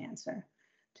answer,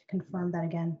 to confirm that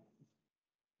again.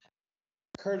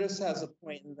 Curtis has a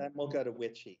point, and then we'll go to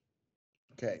Witchy.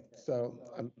 Okay, so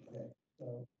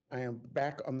I am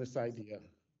back on this idea.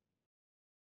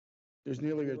 There's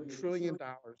nearly $1 trillion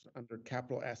under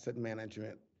capital asset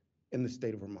management in the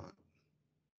state of Vermont.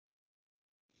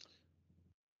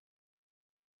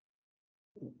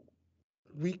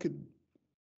 We could,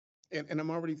 and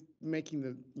I'm already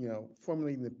making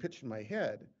formulating the pitch in my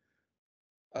head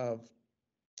of,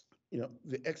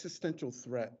 the existential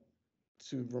threat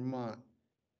to Vermont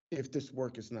if this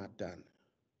work is not done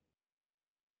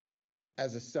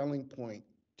as a selling point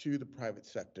to the private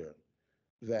sector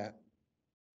that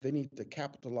they need to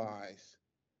capitalize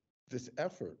this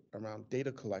effort around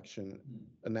data collection,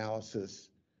 analysis,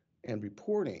 and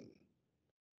reporting,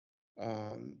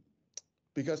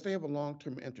 because they have a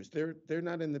long-term interest. They're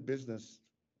not in the business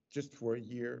just for a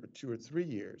year or 2 or 3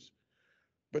 years,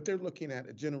 but they're looking at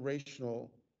a generational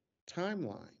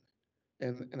timeline.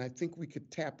 And I think we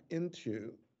could tap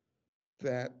into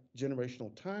that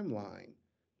generational timeline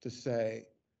to say,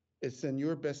 it's in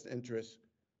your best interest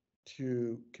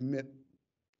to commit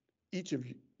each of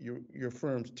your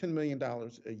firms $10 million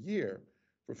a year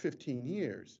for 15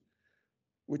 years,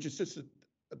 which is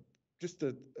just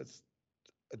a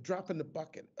drop in the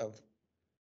bucket of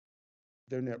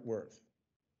their net worth.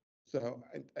 So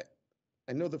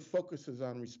I know the focus is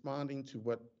on responding to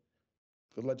what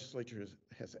the legislature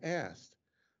has asked,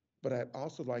 but I'd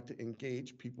also like to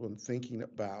engage people in thinking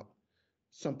about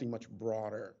something much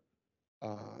broader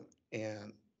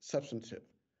and substantive,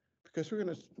 because we're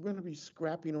gonna be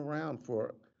scrapping around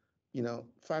for,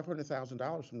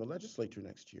 $500,000 from the legislature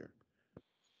next year.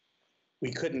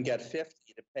 We couldn't get 50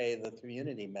 to pay the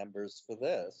community members for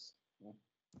this.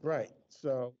 Right.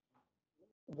 So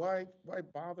why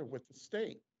bother with the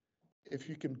state if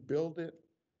you can build it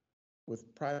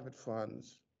with private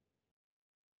funds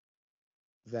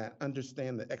that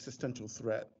understand the existential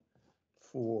threat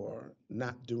for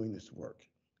not doing this work?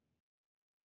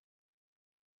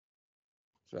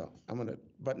 So I'm going to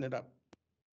button it up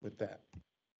with that.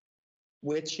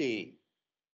 Witchy.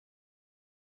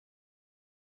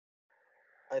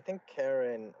 I think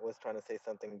Karen was trying to say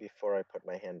something before I put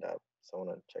my hand up, so I want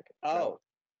to check it. Oh.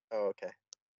 No. Oh, okay.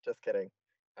 Just kidding.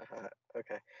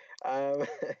 Okay.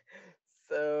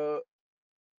 So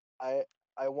I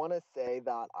want to say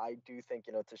that I do think,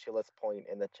 to Sheila's point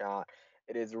in the chat,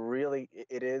 it is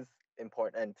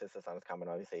important, and to Susanna's comment,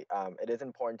 obviously, it is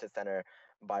important to center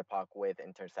BIPOC with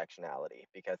intersectionality,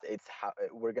 because it's how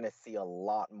we're going to see a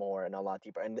lot more and a lot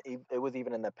deeper. And it was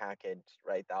even in the package,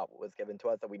 right, that was given to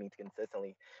us, that we need to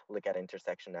consistently look at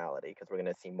intersectionality, because we're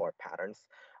going to see more patterns,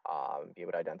 be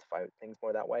able to identify things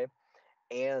more that way.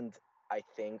 And I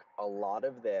think a lot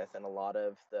of this and a lot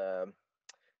of the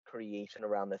creation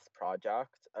around this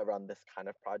kind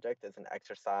of project, is an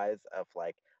exercise of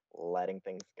like letting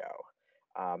things go.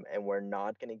 And we're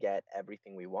not going to get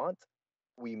everything we want.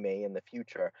 We may in the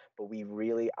future, but we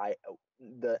really,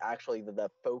 the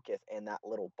focus in that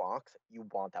little box, you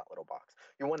want that little box.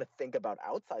 You want to think about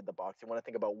outside the box. You want to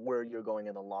think about where you're going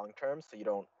in the long term, so you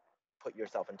don't put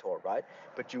yourself into a rut,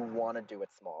 but you want to do it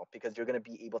small, because you're going to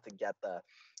be able to get the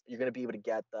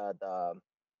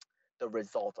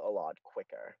result a lot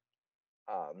quicker.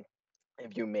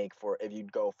 If you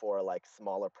go for like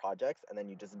smaller projects and then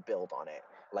you just build on it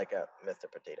like a Mr.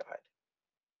 Potato Head.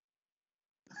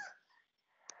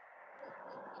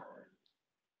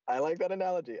 I like that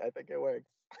analogy. I think it works.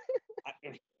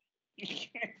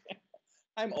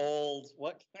 I'm old.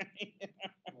 What?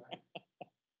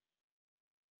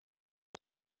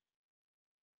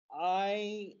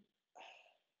 I'm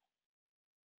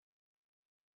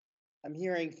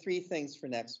hearing 3 things for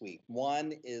next week.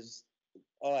 One is,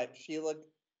 Sheila,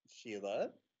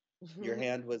 your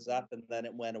hand was up and then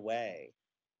it went away.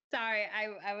 Sorry,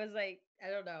 I was like, I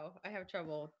don't know. I have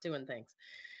trouble doing things.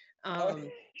 I was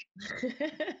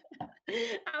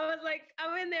like,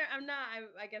 I'm in there. I'm not.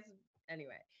 I guess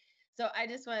anyway. So I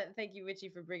just want to thank you, Richie,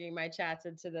 for bringing my chats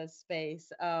into this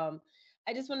space.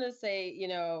 I just wanted to say,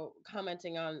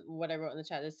 commenting on what I wrote in the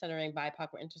chat, is centering BIPOC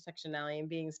or intersectionality, and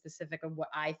being specific of what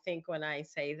I think when I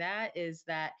say that, is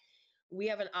that we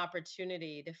have an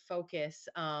opportunity to focus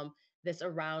this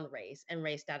around race and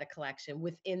race data collection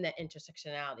within that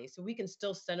intersectionality. So we can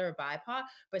still center BIPOC,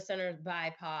 but center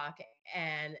BIPOC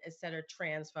and center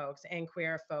trans folks and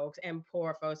queer folks and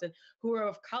poor folks and who are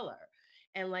of color,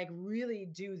 and like really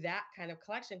do that kind of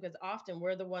collection, because often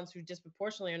we're the ones who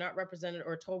disproportionately are not represented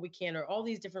or told we can't, or all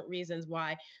these different reasons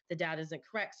why the data isn't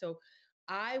correct. So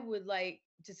I would like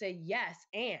to say yes,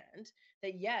 and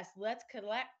that yes, let's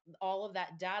collect all of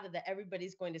that data that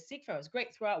everybody's going to seek from us.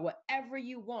 Great, throw out whatever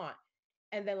you want,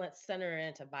 and then let's center it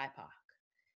into BIPOC.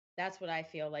 That's what I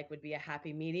feel like would be a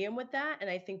happy medium with that, and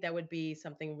I think that would be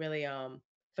something really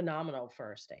phenomenal for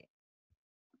our state.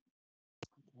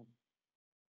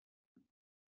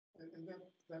 And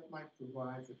that might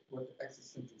provide what the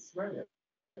existential threat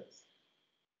is.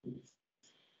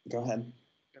 Go ahead.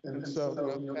 And so,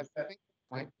 I think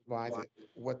might provide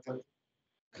what the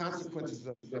consequences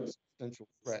of the existential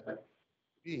threat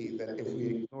be, that if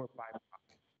we ignore BIPOC,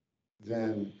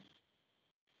 then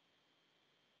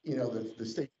the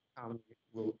state economy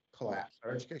will collapse.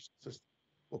 Our education system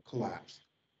will collapse.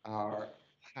 Our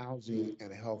housing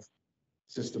and health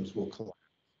systems will collapse.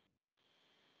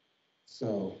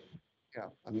 So, yeah,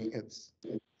 I mean,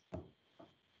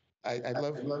 I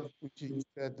love what you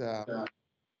said,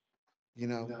 you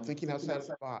know, thinking outside of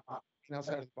the box, thinking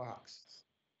outside of the box.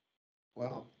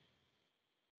 Well,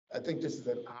 I think this is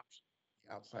an option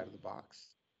outside of the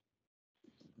box.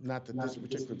 Not that this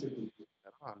particular thing is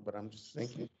on, but I'm just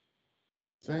thinking,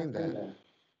 saying that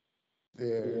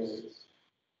there's,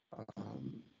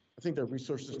 I think there are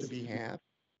resources to be had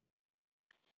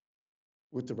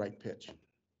with the right pitch.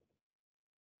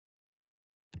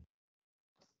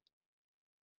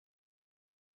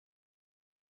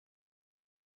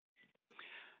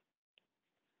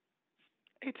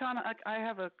 Hey, Tana, I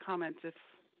have a comment if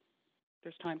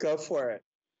there's time. Go for it.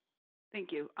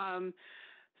 Thank you.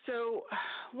 So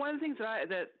one of the things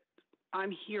that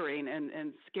I'm hearing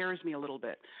and scares me a little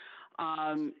bit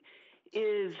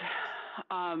is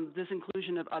this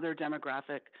inclusion of other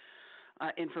demographic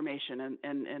information.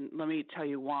 And let me tell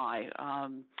you why.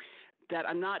 That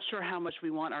I'm not sure how much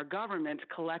we want our government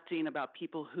collecting about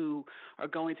people who are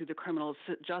going through the criminal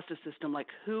justice system. Like,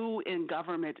 who in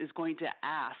government is going to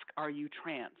ask, are you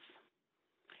trans?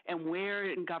 And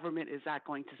where in government is that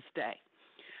going to stay?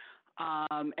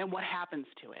 And what happens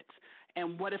to it?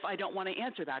 And what if I don't want to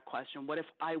answer that question? What if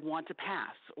I want to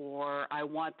pass, or I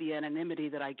want the anonymity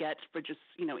that I get for just,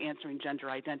 answering gender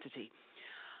identity?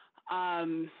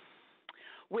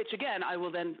 Which again, I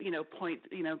will then,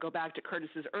 go back to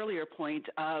Curtis's earlier point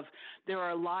of there are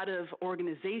a lot of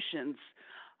organizations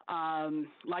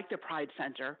like the Pride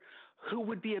Center who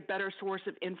would be a better source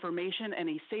of information and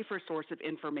a safer source of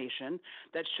information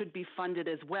that should be funded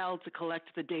as well to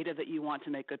collect the data that you want to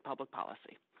make good public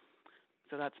policy.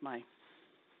 So that's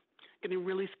getting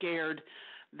really scared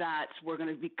that we're going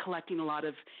to be collecting a lot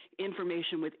of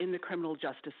information within the criminal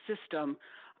justice system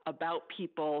about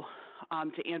people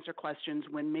to answer questions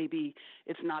when maybe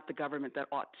it's not the government that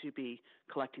ought to be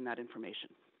collecting that information.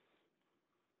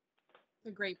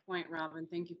 That's a great point, Robin.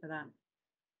 Thank you for that.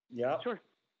 Yeah. Sure.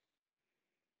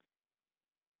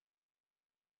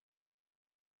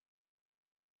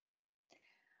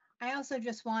 I also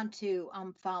just want to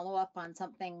follow up on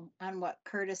something on what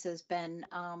Curtis has been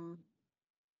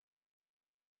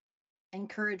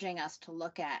encouraging us to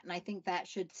look at. And I think that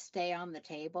should stay on the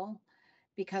table,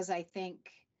 because I think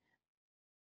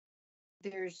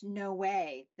there's no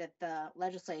way that the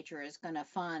legislature is going to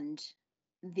fund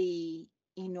the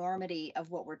enormity of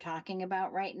what we're talking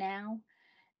about right now.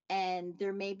 And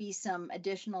there may be some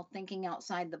additional thinking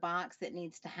outside the box that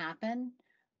needs to happen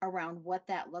around what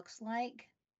that looks like.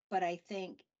 But I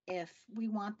think if we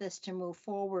want this to move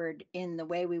forward in the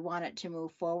way we want it to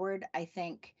move forward, I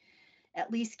think at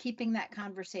least keeping that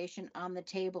conversation on the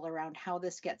table around how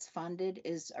this gets funded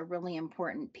is a really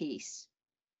important piece.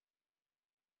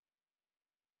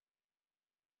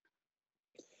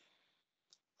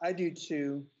 I do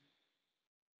too.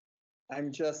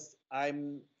 I'm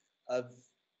of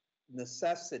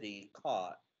necessity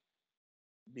caught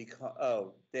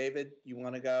because, David, you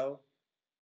want to go?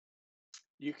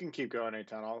 You can keep going,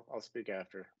 Eitan. I'll speak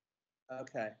after.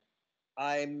 Okay.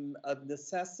 I'm of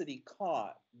necessity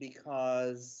caught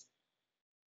because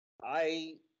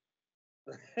I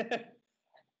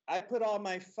put all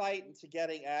my fight into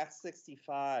getting Act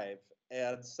 65.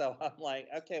 And so I'm like,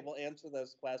 okay, we'll answer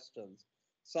those questions.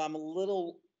 So I'm a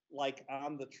little like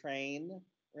on the train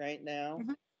right now.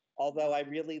 Mm-hmm. Although I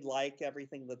really like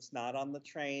everything that's not on the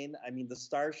train. I mean, the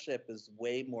Starship is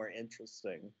way more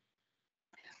interesting.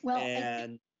 Well,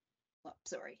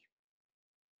 sorry.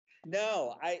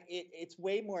 No, it's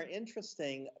way more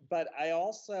interesting, but I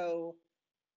also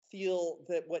feel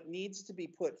that what needs to be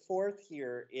put forth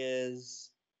here is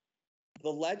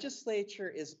the legislature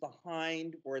is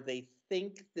behind where they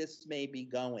think this may be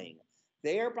going.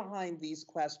 They are behind these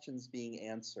questions being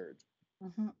answered.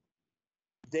 Mm-hmm.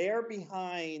 They're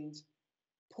behind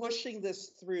pushing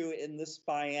this through in this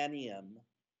biennium.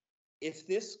 If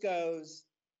this goes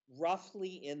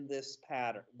roughly in this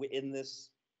pattern, in this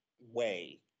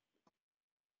way,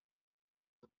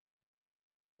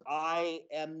 I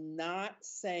am not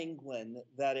sanguine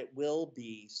that it will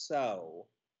be so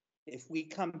if we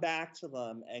come back to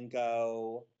them and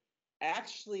go,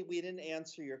 actually, we didn't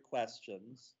answer your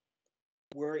questions.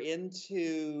 We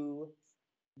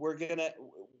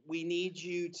need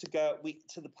you to go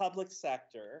to the public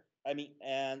sector,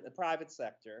 and the private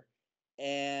sector,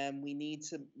 and we need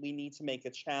to make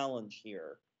a challenge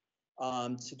here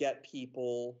to get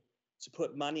people to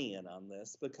put money in on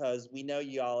this, because we know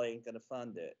y'all ain't going to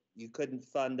fund it. You couldn't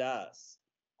fund us.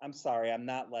 I'm sorry, I'm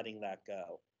not letting that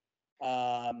go.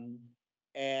 And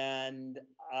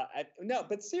no,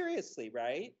 but seriously,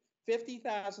 right?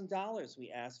 $50,000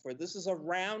 we asked for. This is a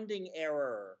rounding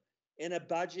error in a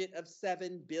budget of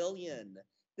 $7 billion.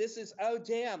 This is, oh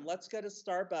damn, let's go to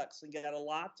Starbucks and get a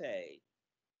latte.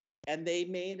 And they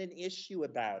made an issue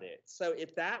about it. So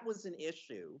if that was an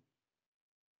issue,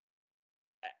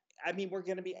 I mean, we're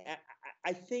going to be,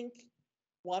 I think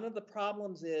one of the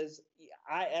problems is,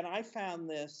 I found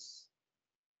this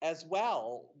as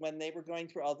well when they were going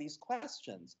through all these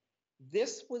questions.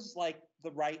 This was like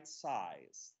the right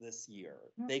size this year.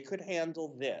 They could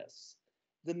handle this.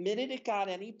 The minute it got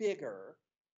any bigger,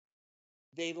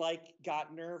 they like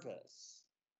got nervous.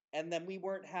 And then we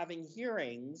weren't having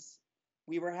hearings,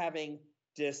 we were having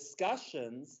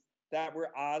discussions that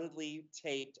were oddly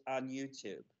taped on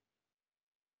YouTube.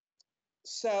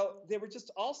 So there were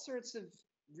just all sorts of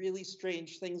really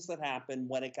strange things that happened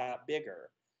when it got bigger.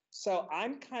 So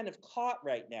I'm kind of caught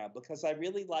right now because I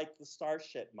really like the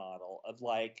Starship model of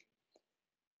like,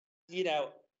 you know,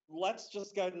 let's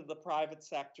just go to the private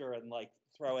sector and like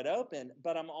throw it open.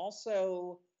 But I'm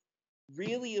also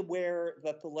really aware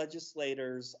that the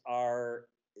legislators are,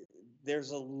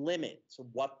 there's a limit to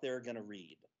what they're going to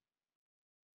read.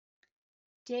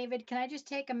 David, can I just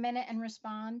take a minute and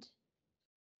respond?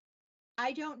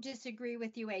 I don't disagree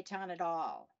with you, Eitan, at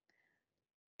all.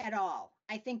 At all.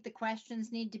 I think the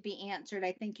questions need to be answered.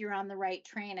 I think you're on the right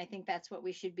train. I think that's what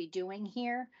we should be doing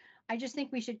here. I just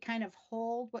think we should kind of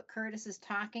hold what Curtis is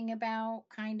talking about,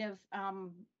 kind of,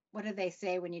 what do they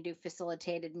say when you do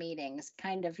facilitated meetings?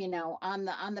 Kind of, you know, on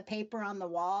the paper on the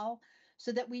wall,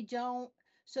 so that we don't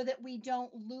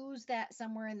lose that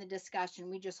somewhere in the discussion.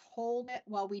 We just hold it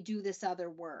while we do this other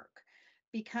work.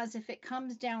 Because if it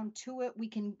comes down to it,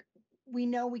 we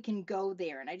know we can go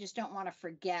there. And I just don't want to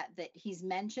forget that he's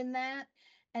mentioned that.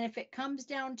 And if it comes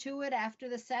down to it after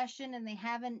the session and they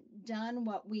haven't done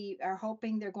what we are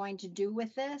hoping they're going to do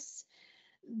with this,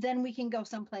 then we can go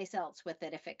someplace else with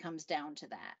it if it comes down to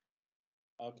that.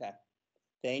 Okay.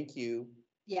 Thank you.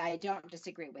 Yeah, I don't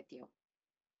disagree with you.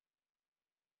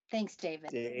 Thanks, David.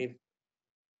 Dave.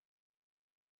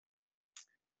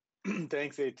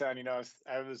 Thanks, Eitan. You know,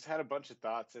 I had a bunch of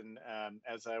thoughts, and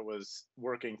as I was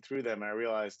working through them, I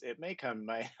realized it may come,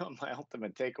 my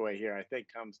ultimate takeaway here, I think,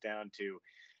 comes down to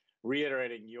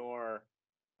reiterating your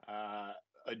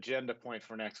agenda point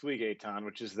for next week, Eitan,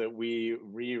 which is that we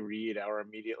reread our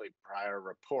immediately prior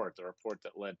report, the report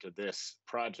that led to this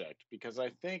project, because I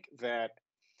think that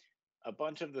a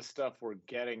bunch of the stuff we're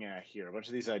getting at here, a bunch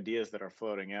of these ideas that are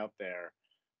floating out there,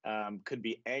 could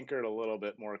be anchored a little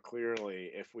bit more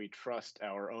clearly if we trust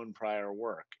our own prior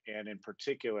work. And in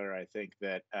particular, I think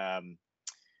that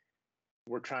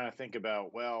we're trying to think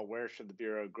about, well, where should the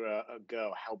Bureau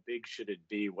go? How big should it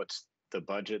be? What's the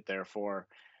budget therefore?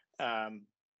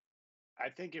 I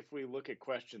think if we look at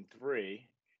question 3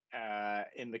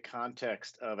 in the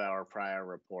context of our prior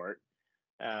report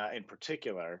in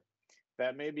particular,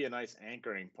 that may be a nice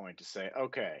anchoring point to say,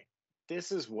 okay,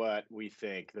 this is what we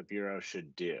think the Bureau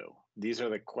should do. These are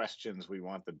the questions we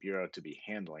want the Bureau to be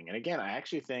handling. And again, I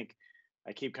actually think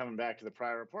I keep coming back to the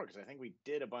prior report because I think we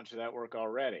did a bunch of that work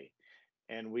already.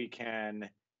 And we can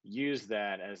use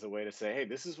that as a way to say, hey,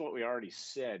 this is what we already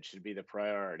said should be the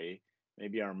priority.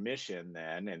 Maybe our mission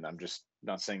then, and I'm just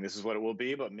not saying this is what it will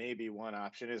be, but maybe one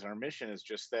option is our mission is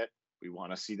just that we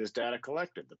want to see this data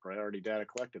collected, the priority data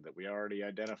collected that we already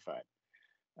identified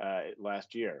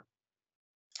last year.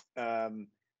 And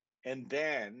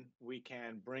then we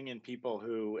can bring in people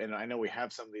who, and I know we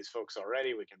have some of these folks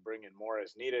already, we can bring in more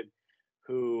as needed,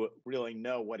 who really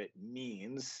know what it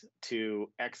means to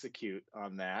execute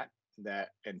on that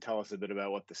and tell us a bit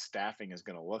about what the staffing is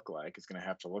going to look like. It's going to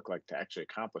have to look like to actually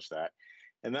accomplish that.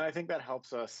 And then I think that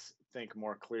helps us think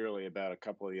more clearly about a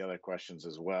couple of the other questions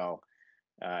as well,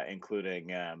 including,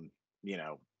 you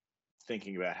know,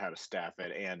 thinking about how to staff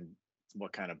it and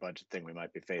what kind of budget thing we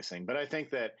might be facing. But I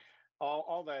think that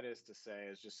all that is to say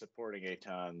is just supporting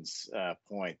Eitan's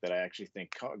point that I actually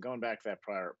think going back to that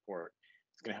prior report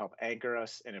is going to help anchor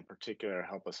us, and in particular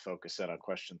help us focus in on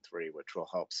question 3, which will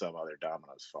help some other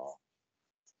dominoes fall.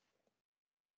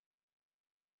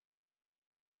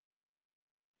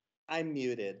 I'm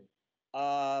muted.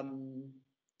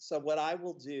 So what I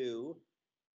will do,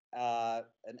 an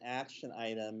action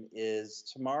item, is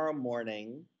tomorrow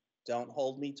morning, don't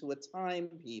hold me to a time,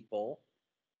 people,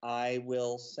 I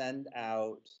will send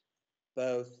out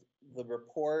both the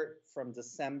report from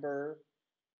December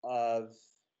of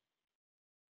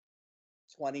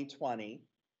 2020,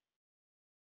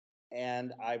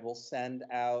 and I will send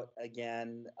out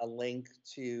again a link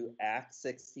to Act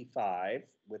 65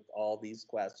 with all these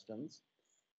questions.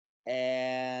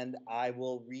 And I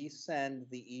will resend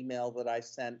the email that I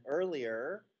sent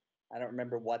earlier. I don't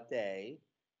remember what day,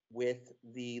 with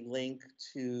the link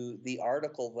to the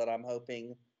article that I'm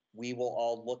hoping we will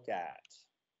all look at.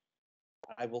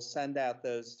 I will send out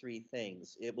those 3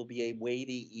 things. It will be a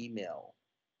weighty email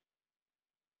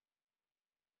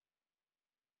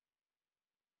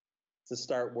to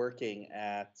start working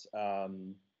at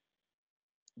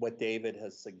what David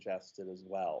has suggested as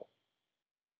well.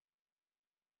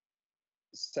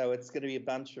 So it's going to be a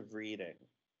bunch of reading.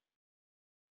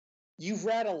 You've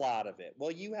read a lot of it.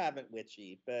 Well, you haven't,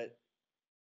 Witchy, but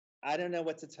I don't know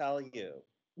what to tell you.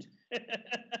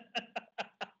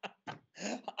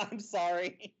 I'm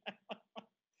sorry.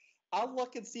 I'll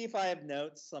look and see if I have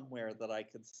notes somewhere that I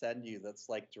could send you that's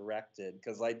like directed,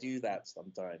 because I do that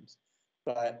sometimes.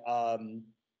 But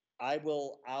I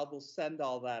will send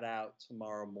all that out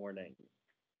tomorrow morning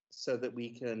so that we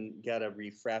can get a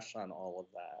refresh on all of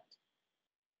that.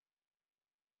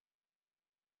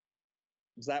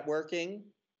 Is that working?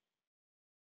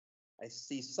 I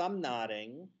see some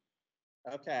nodding.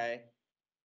 Okay.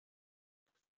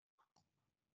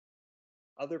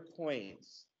 Other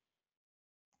points?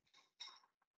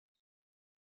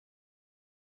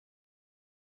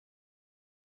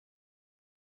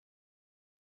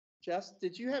 Jess,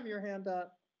 did you have your hand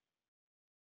up?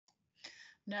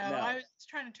 No, I was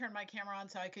trying to turn my camera on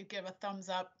so I could give a thumbs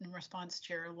up in response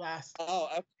to your last. Oh,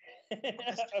 okay.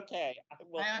 Okay.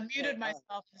 I unmuted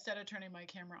myself instead of turning my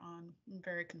camera on. I'm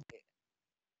very confused.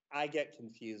 I get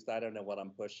confused. I don't know what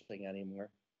I'm pushing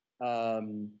anymore. I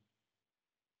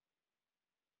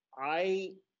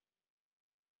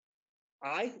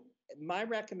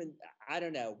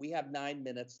don't know. We have 9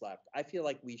 minutes left. I feel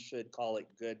like we should call it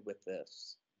good with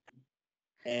this.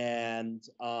 And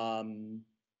I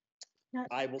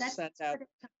will send out.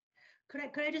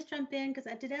 Could I just jump in?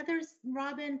 Because did others,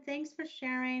 Robin, thanks for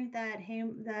sharing that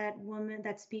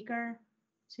speaker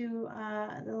to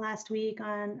the last week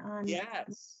on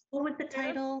Yes. What was the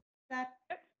title? That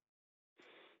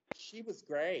she was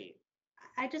great.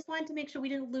 I just wanted to make sure we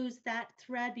didn't lose that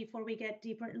thread before we get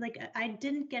deeper. Like I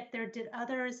didn't get there. Did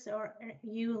others or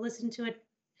you listen to it?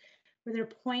 Were there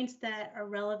points that are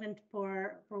relevant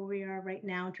for where we are right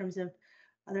now in terms of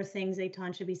other things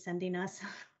Eitan should be sending us?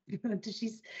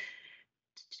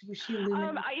 Was she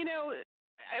illuminating?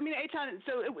 Eitan,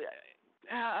 so it's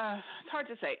hard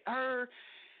to say. Her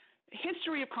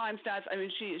history of crime stats,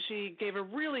 she gave a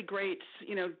really great,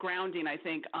 grounding, I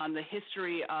think, on the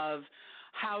history of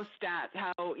how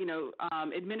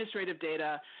administrative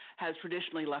data has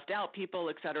traditionally left out people,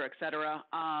 et cetera, et cetera.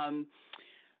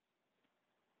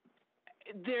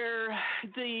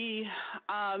 The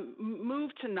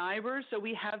move to NIBRS, so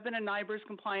we have been a NIBRS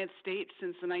compliant state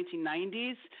since the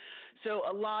 1990s. So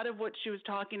a lot of what she was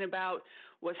talking about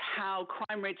was how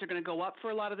crime rates are going to go up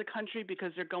for a lot of the country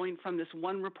because they're going from this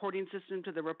one reporting system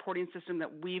to the reporting system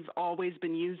that we've always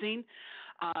been using.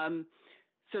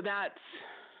 So that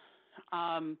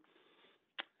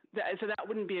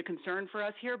wouldn't be a concern for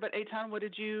us here. But Eitan, what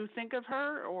did you think of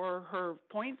her or her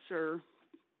points or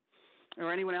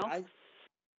anyone else?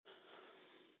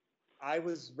 I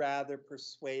was rather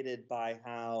persuaded by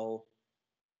how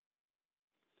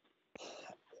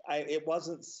it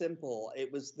wasn't simple.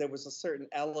 There was a certain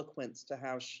eloquence to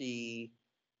how she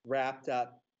wrapped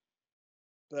up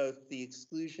both the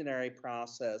exclusionary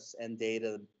process and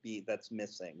data that's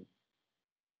missing.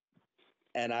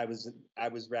 And I was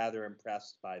rather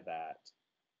impressed by that.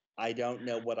 I don't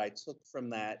know what I took from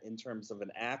that in terms of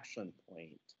an action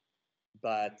point,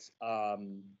 but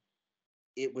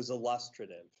it was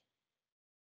illustrative.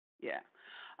 Yeah.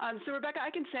 So Rebecca,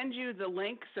 I can send you the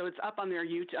link. So it's up on their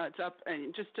YouTube. It's up,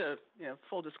 and just to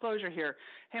full disclosure here,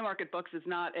 Haymarket Books is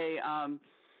not a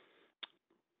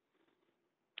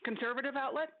conservative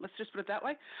outlet. Let's just put it that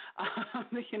way.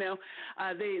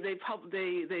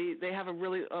 They have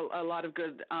a lot of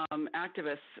good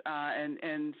activists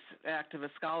and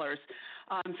activist scholars.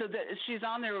 So she's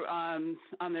on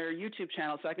their YouTube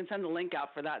channel, so I can send the link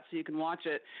out for that so you can watch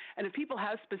it. And if people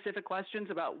have specific questions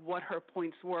about what her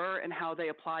points were and how they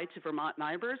apply to Vermont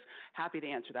NIBRS, happy to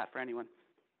answer that for anyone.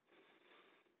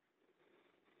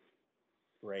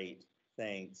 Great,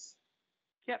 thanks.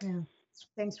 Yep. Yeah.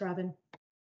 Thanks, Robin.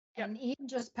 Yep. And Ian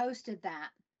just posted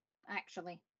that,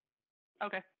 actually.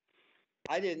 Okay.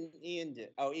 I didn't. Ian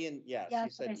did. Oh, Ian. Yes, yeah,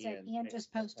 you said Ian. Ian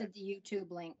just posted the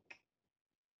YouTube link.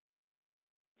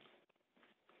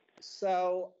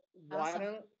 So why Awesome.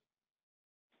 don't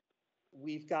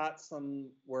we've got some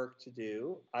work to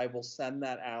do. I will send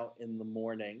that out in the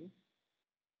morning.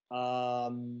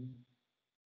 And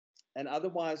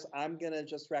otherwise, I'm going to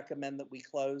just recommend that we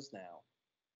close now.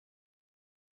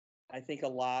 I think a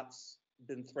lot's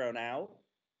been thrown out.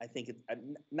 I think it's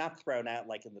not thrown out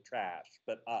like in the trash,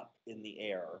 but up in the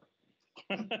air,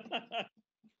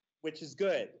 which is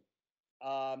good.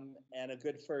 And a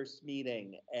good first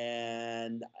meeting.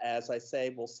 And as I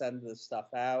say, we'll send this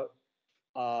stuff out.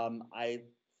 I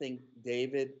think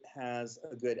David has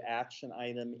a good action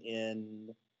item in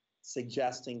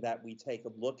suggesting that we take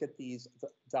a look at these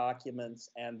documents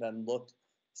and then look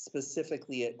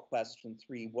specifically at question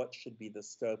 3, what should be the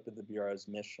scope of the Bureau's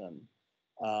mission?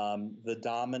 The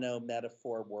domino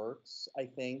metaphor works, I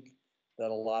think,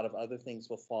 that a lot of other things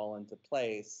will fall into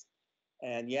place.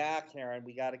 And yeah, Karen,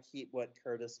 we got to keep what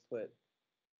Curtis put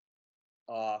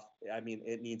off. I mean,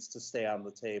 it needs to stay on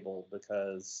the table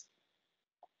because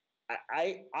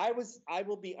I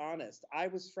will be honest, I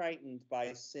was frightened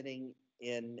by sitting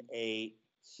in a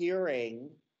hearing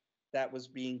that was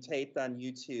being taped on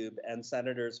YouTube and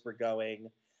senators were going,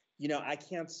 you know, I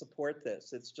can't support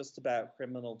this. It's just about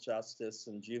criminal justice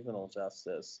and juvenile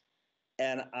justice.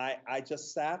 And I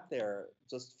just sat there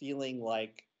just feeling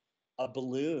like a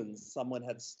balloon someone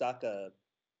had stuck a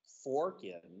fork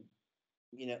in,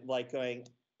 you know, like going,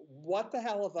 what the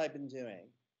hell have I been doing?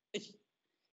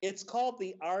 It's called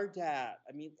the RDAP.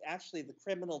 I mean, actually the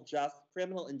criminal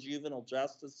and juvenile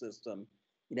justice system,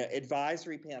 you know,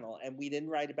 advisory panel, and we didn't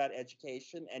write about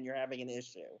education and you're having an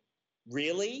issue.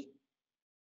 Really?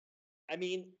 I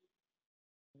mean,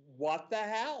 what the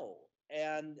hell?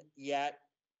 And yet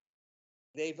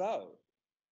they vote.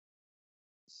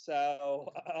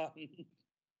 So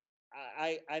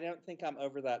I don't think I'm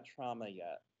over that trauma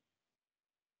yet.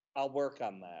 I'll work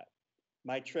on that.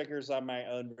 My triggers are my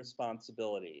own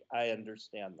responsibility. I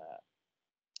understand that.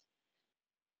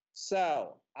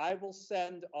 So I will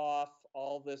send off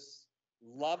all this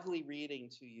lovely reading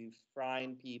to you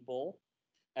fine people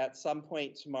at some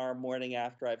point tomorrow morning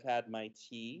after I've had my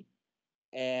tea.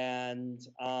 And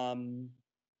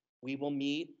we will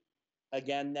meet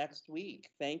again next week.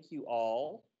 Thank you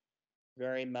all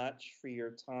very much for your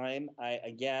time.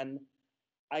 I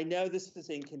know this is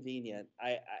inconvenient.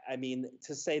 I mean,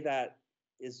 to say that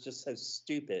is just so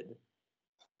stupid,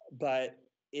 but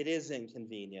it is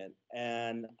inconvenient.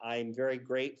 And I'm very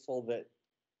grateful that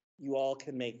you all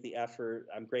can make the effort.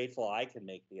 I'm grateful I can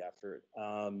make the effort.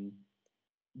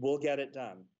 We'll get it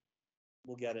done.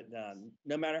 We'll get it done.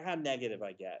 No matter how negative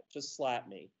I get, just slap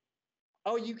me.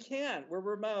 Oh, you can't. We're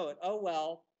remote. Oh,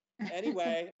 well.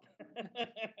 Anyway.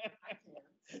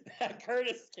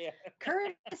 Curtis can.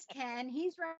 Curtis can.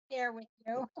 He's right there with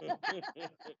you.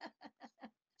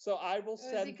 So I will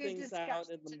send things out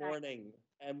in the morning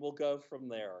and we'll go from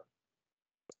there.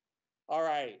 All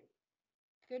right.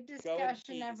 Good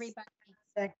discussion, everybody.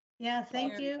 Yeah,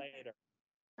 thank you. Later.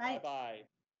 Bye. Bye-bye.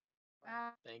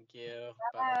 Thank you.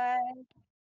 Bye.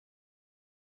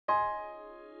 Bye.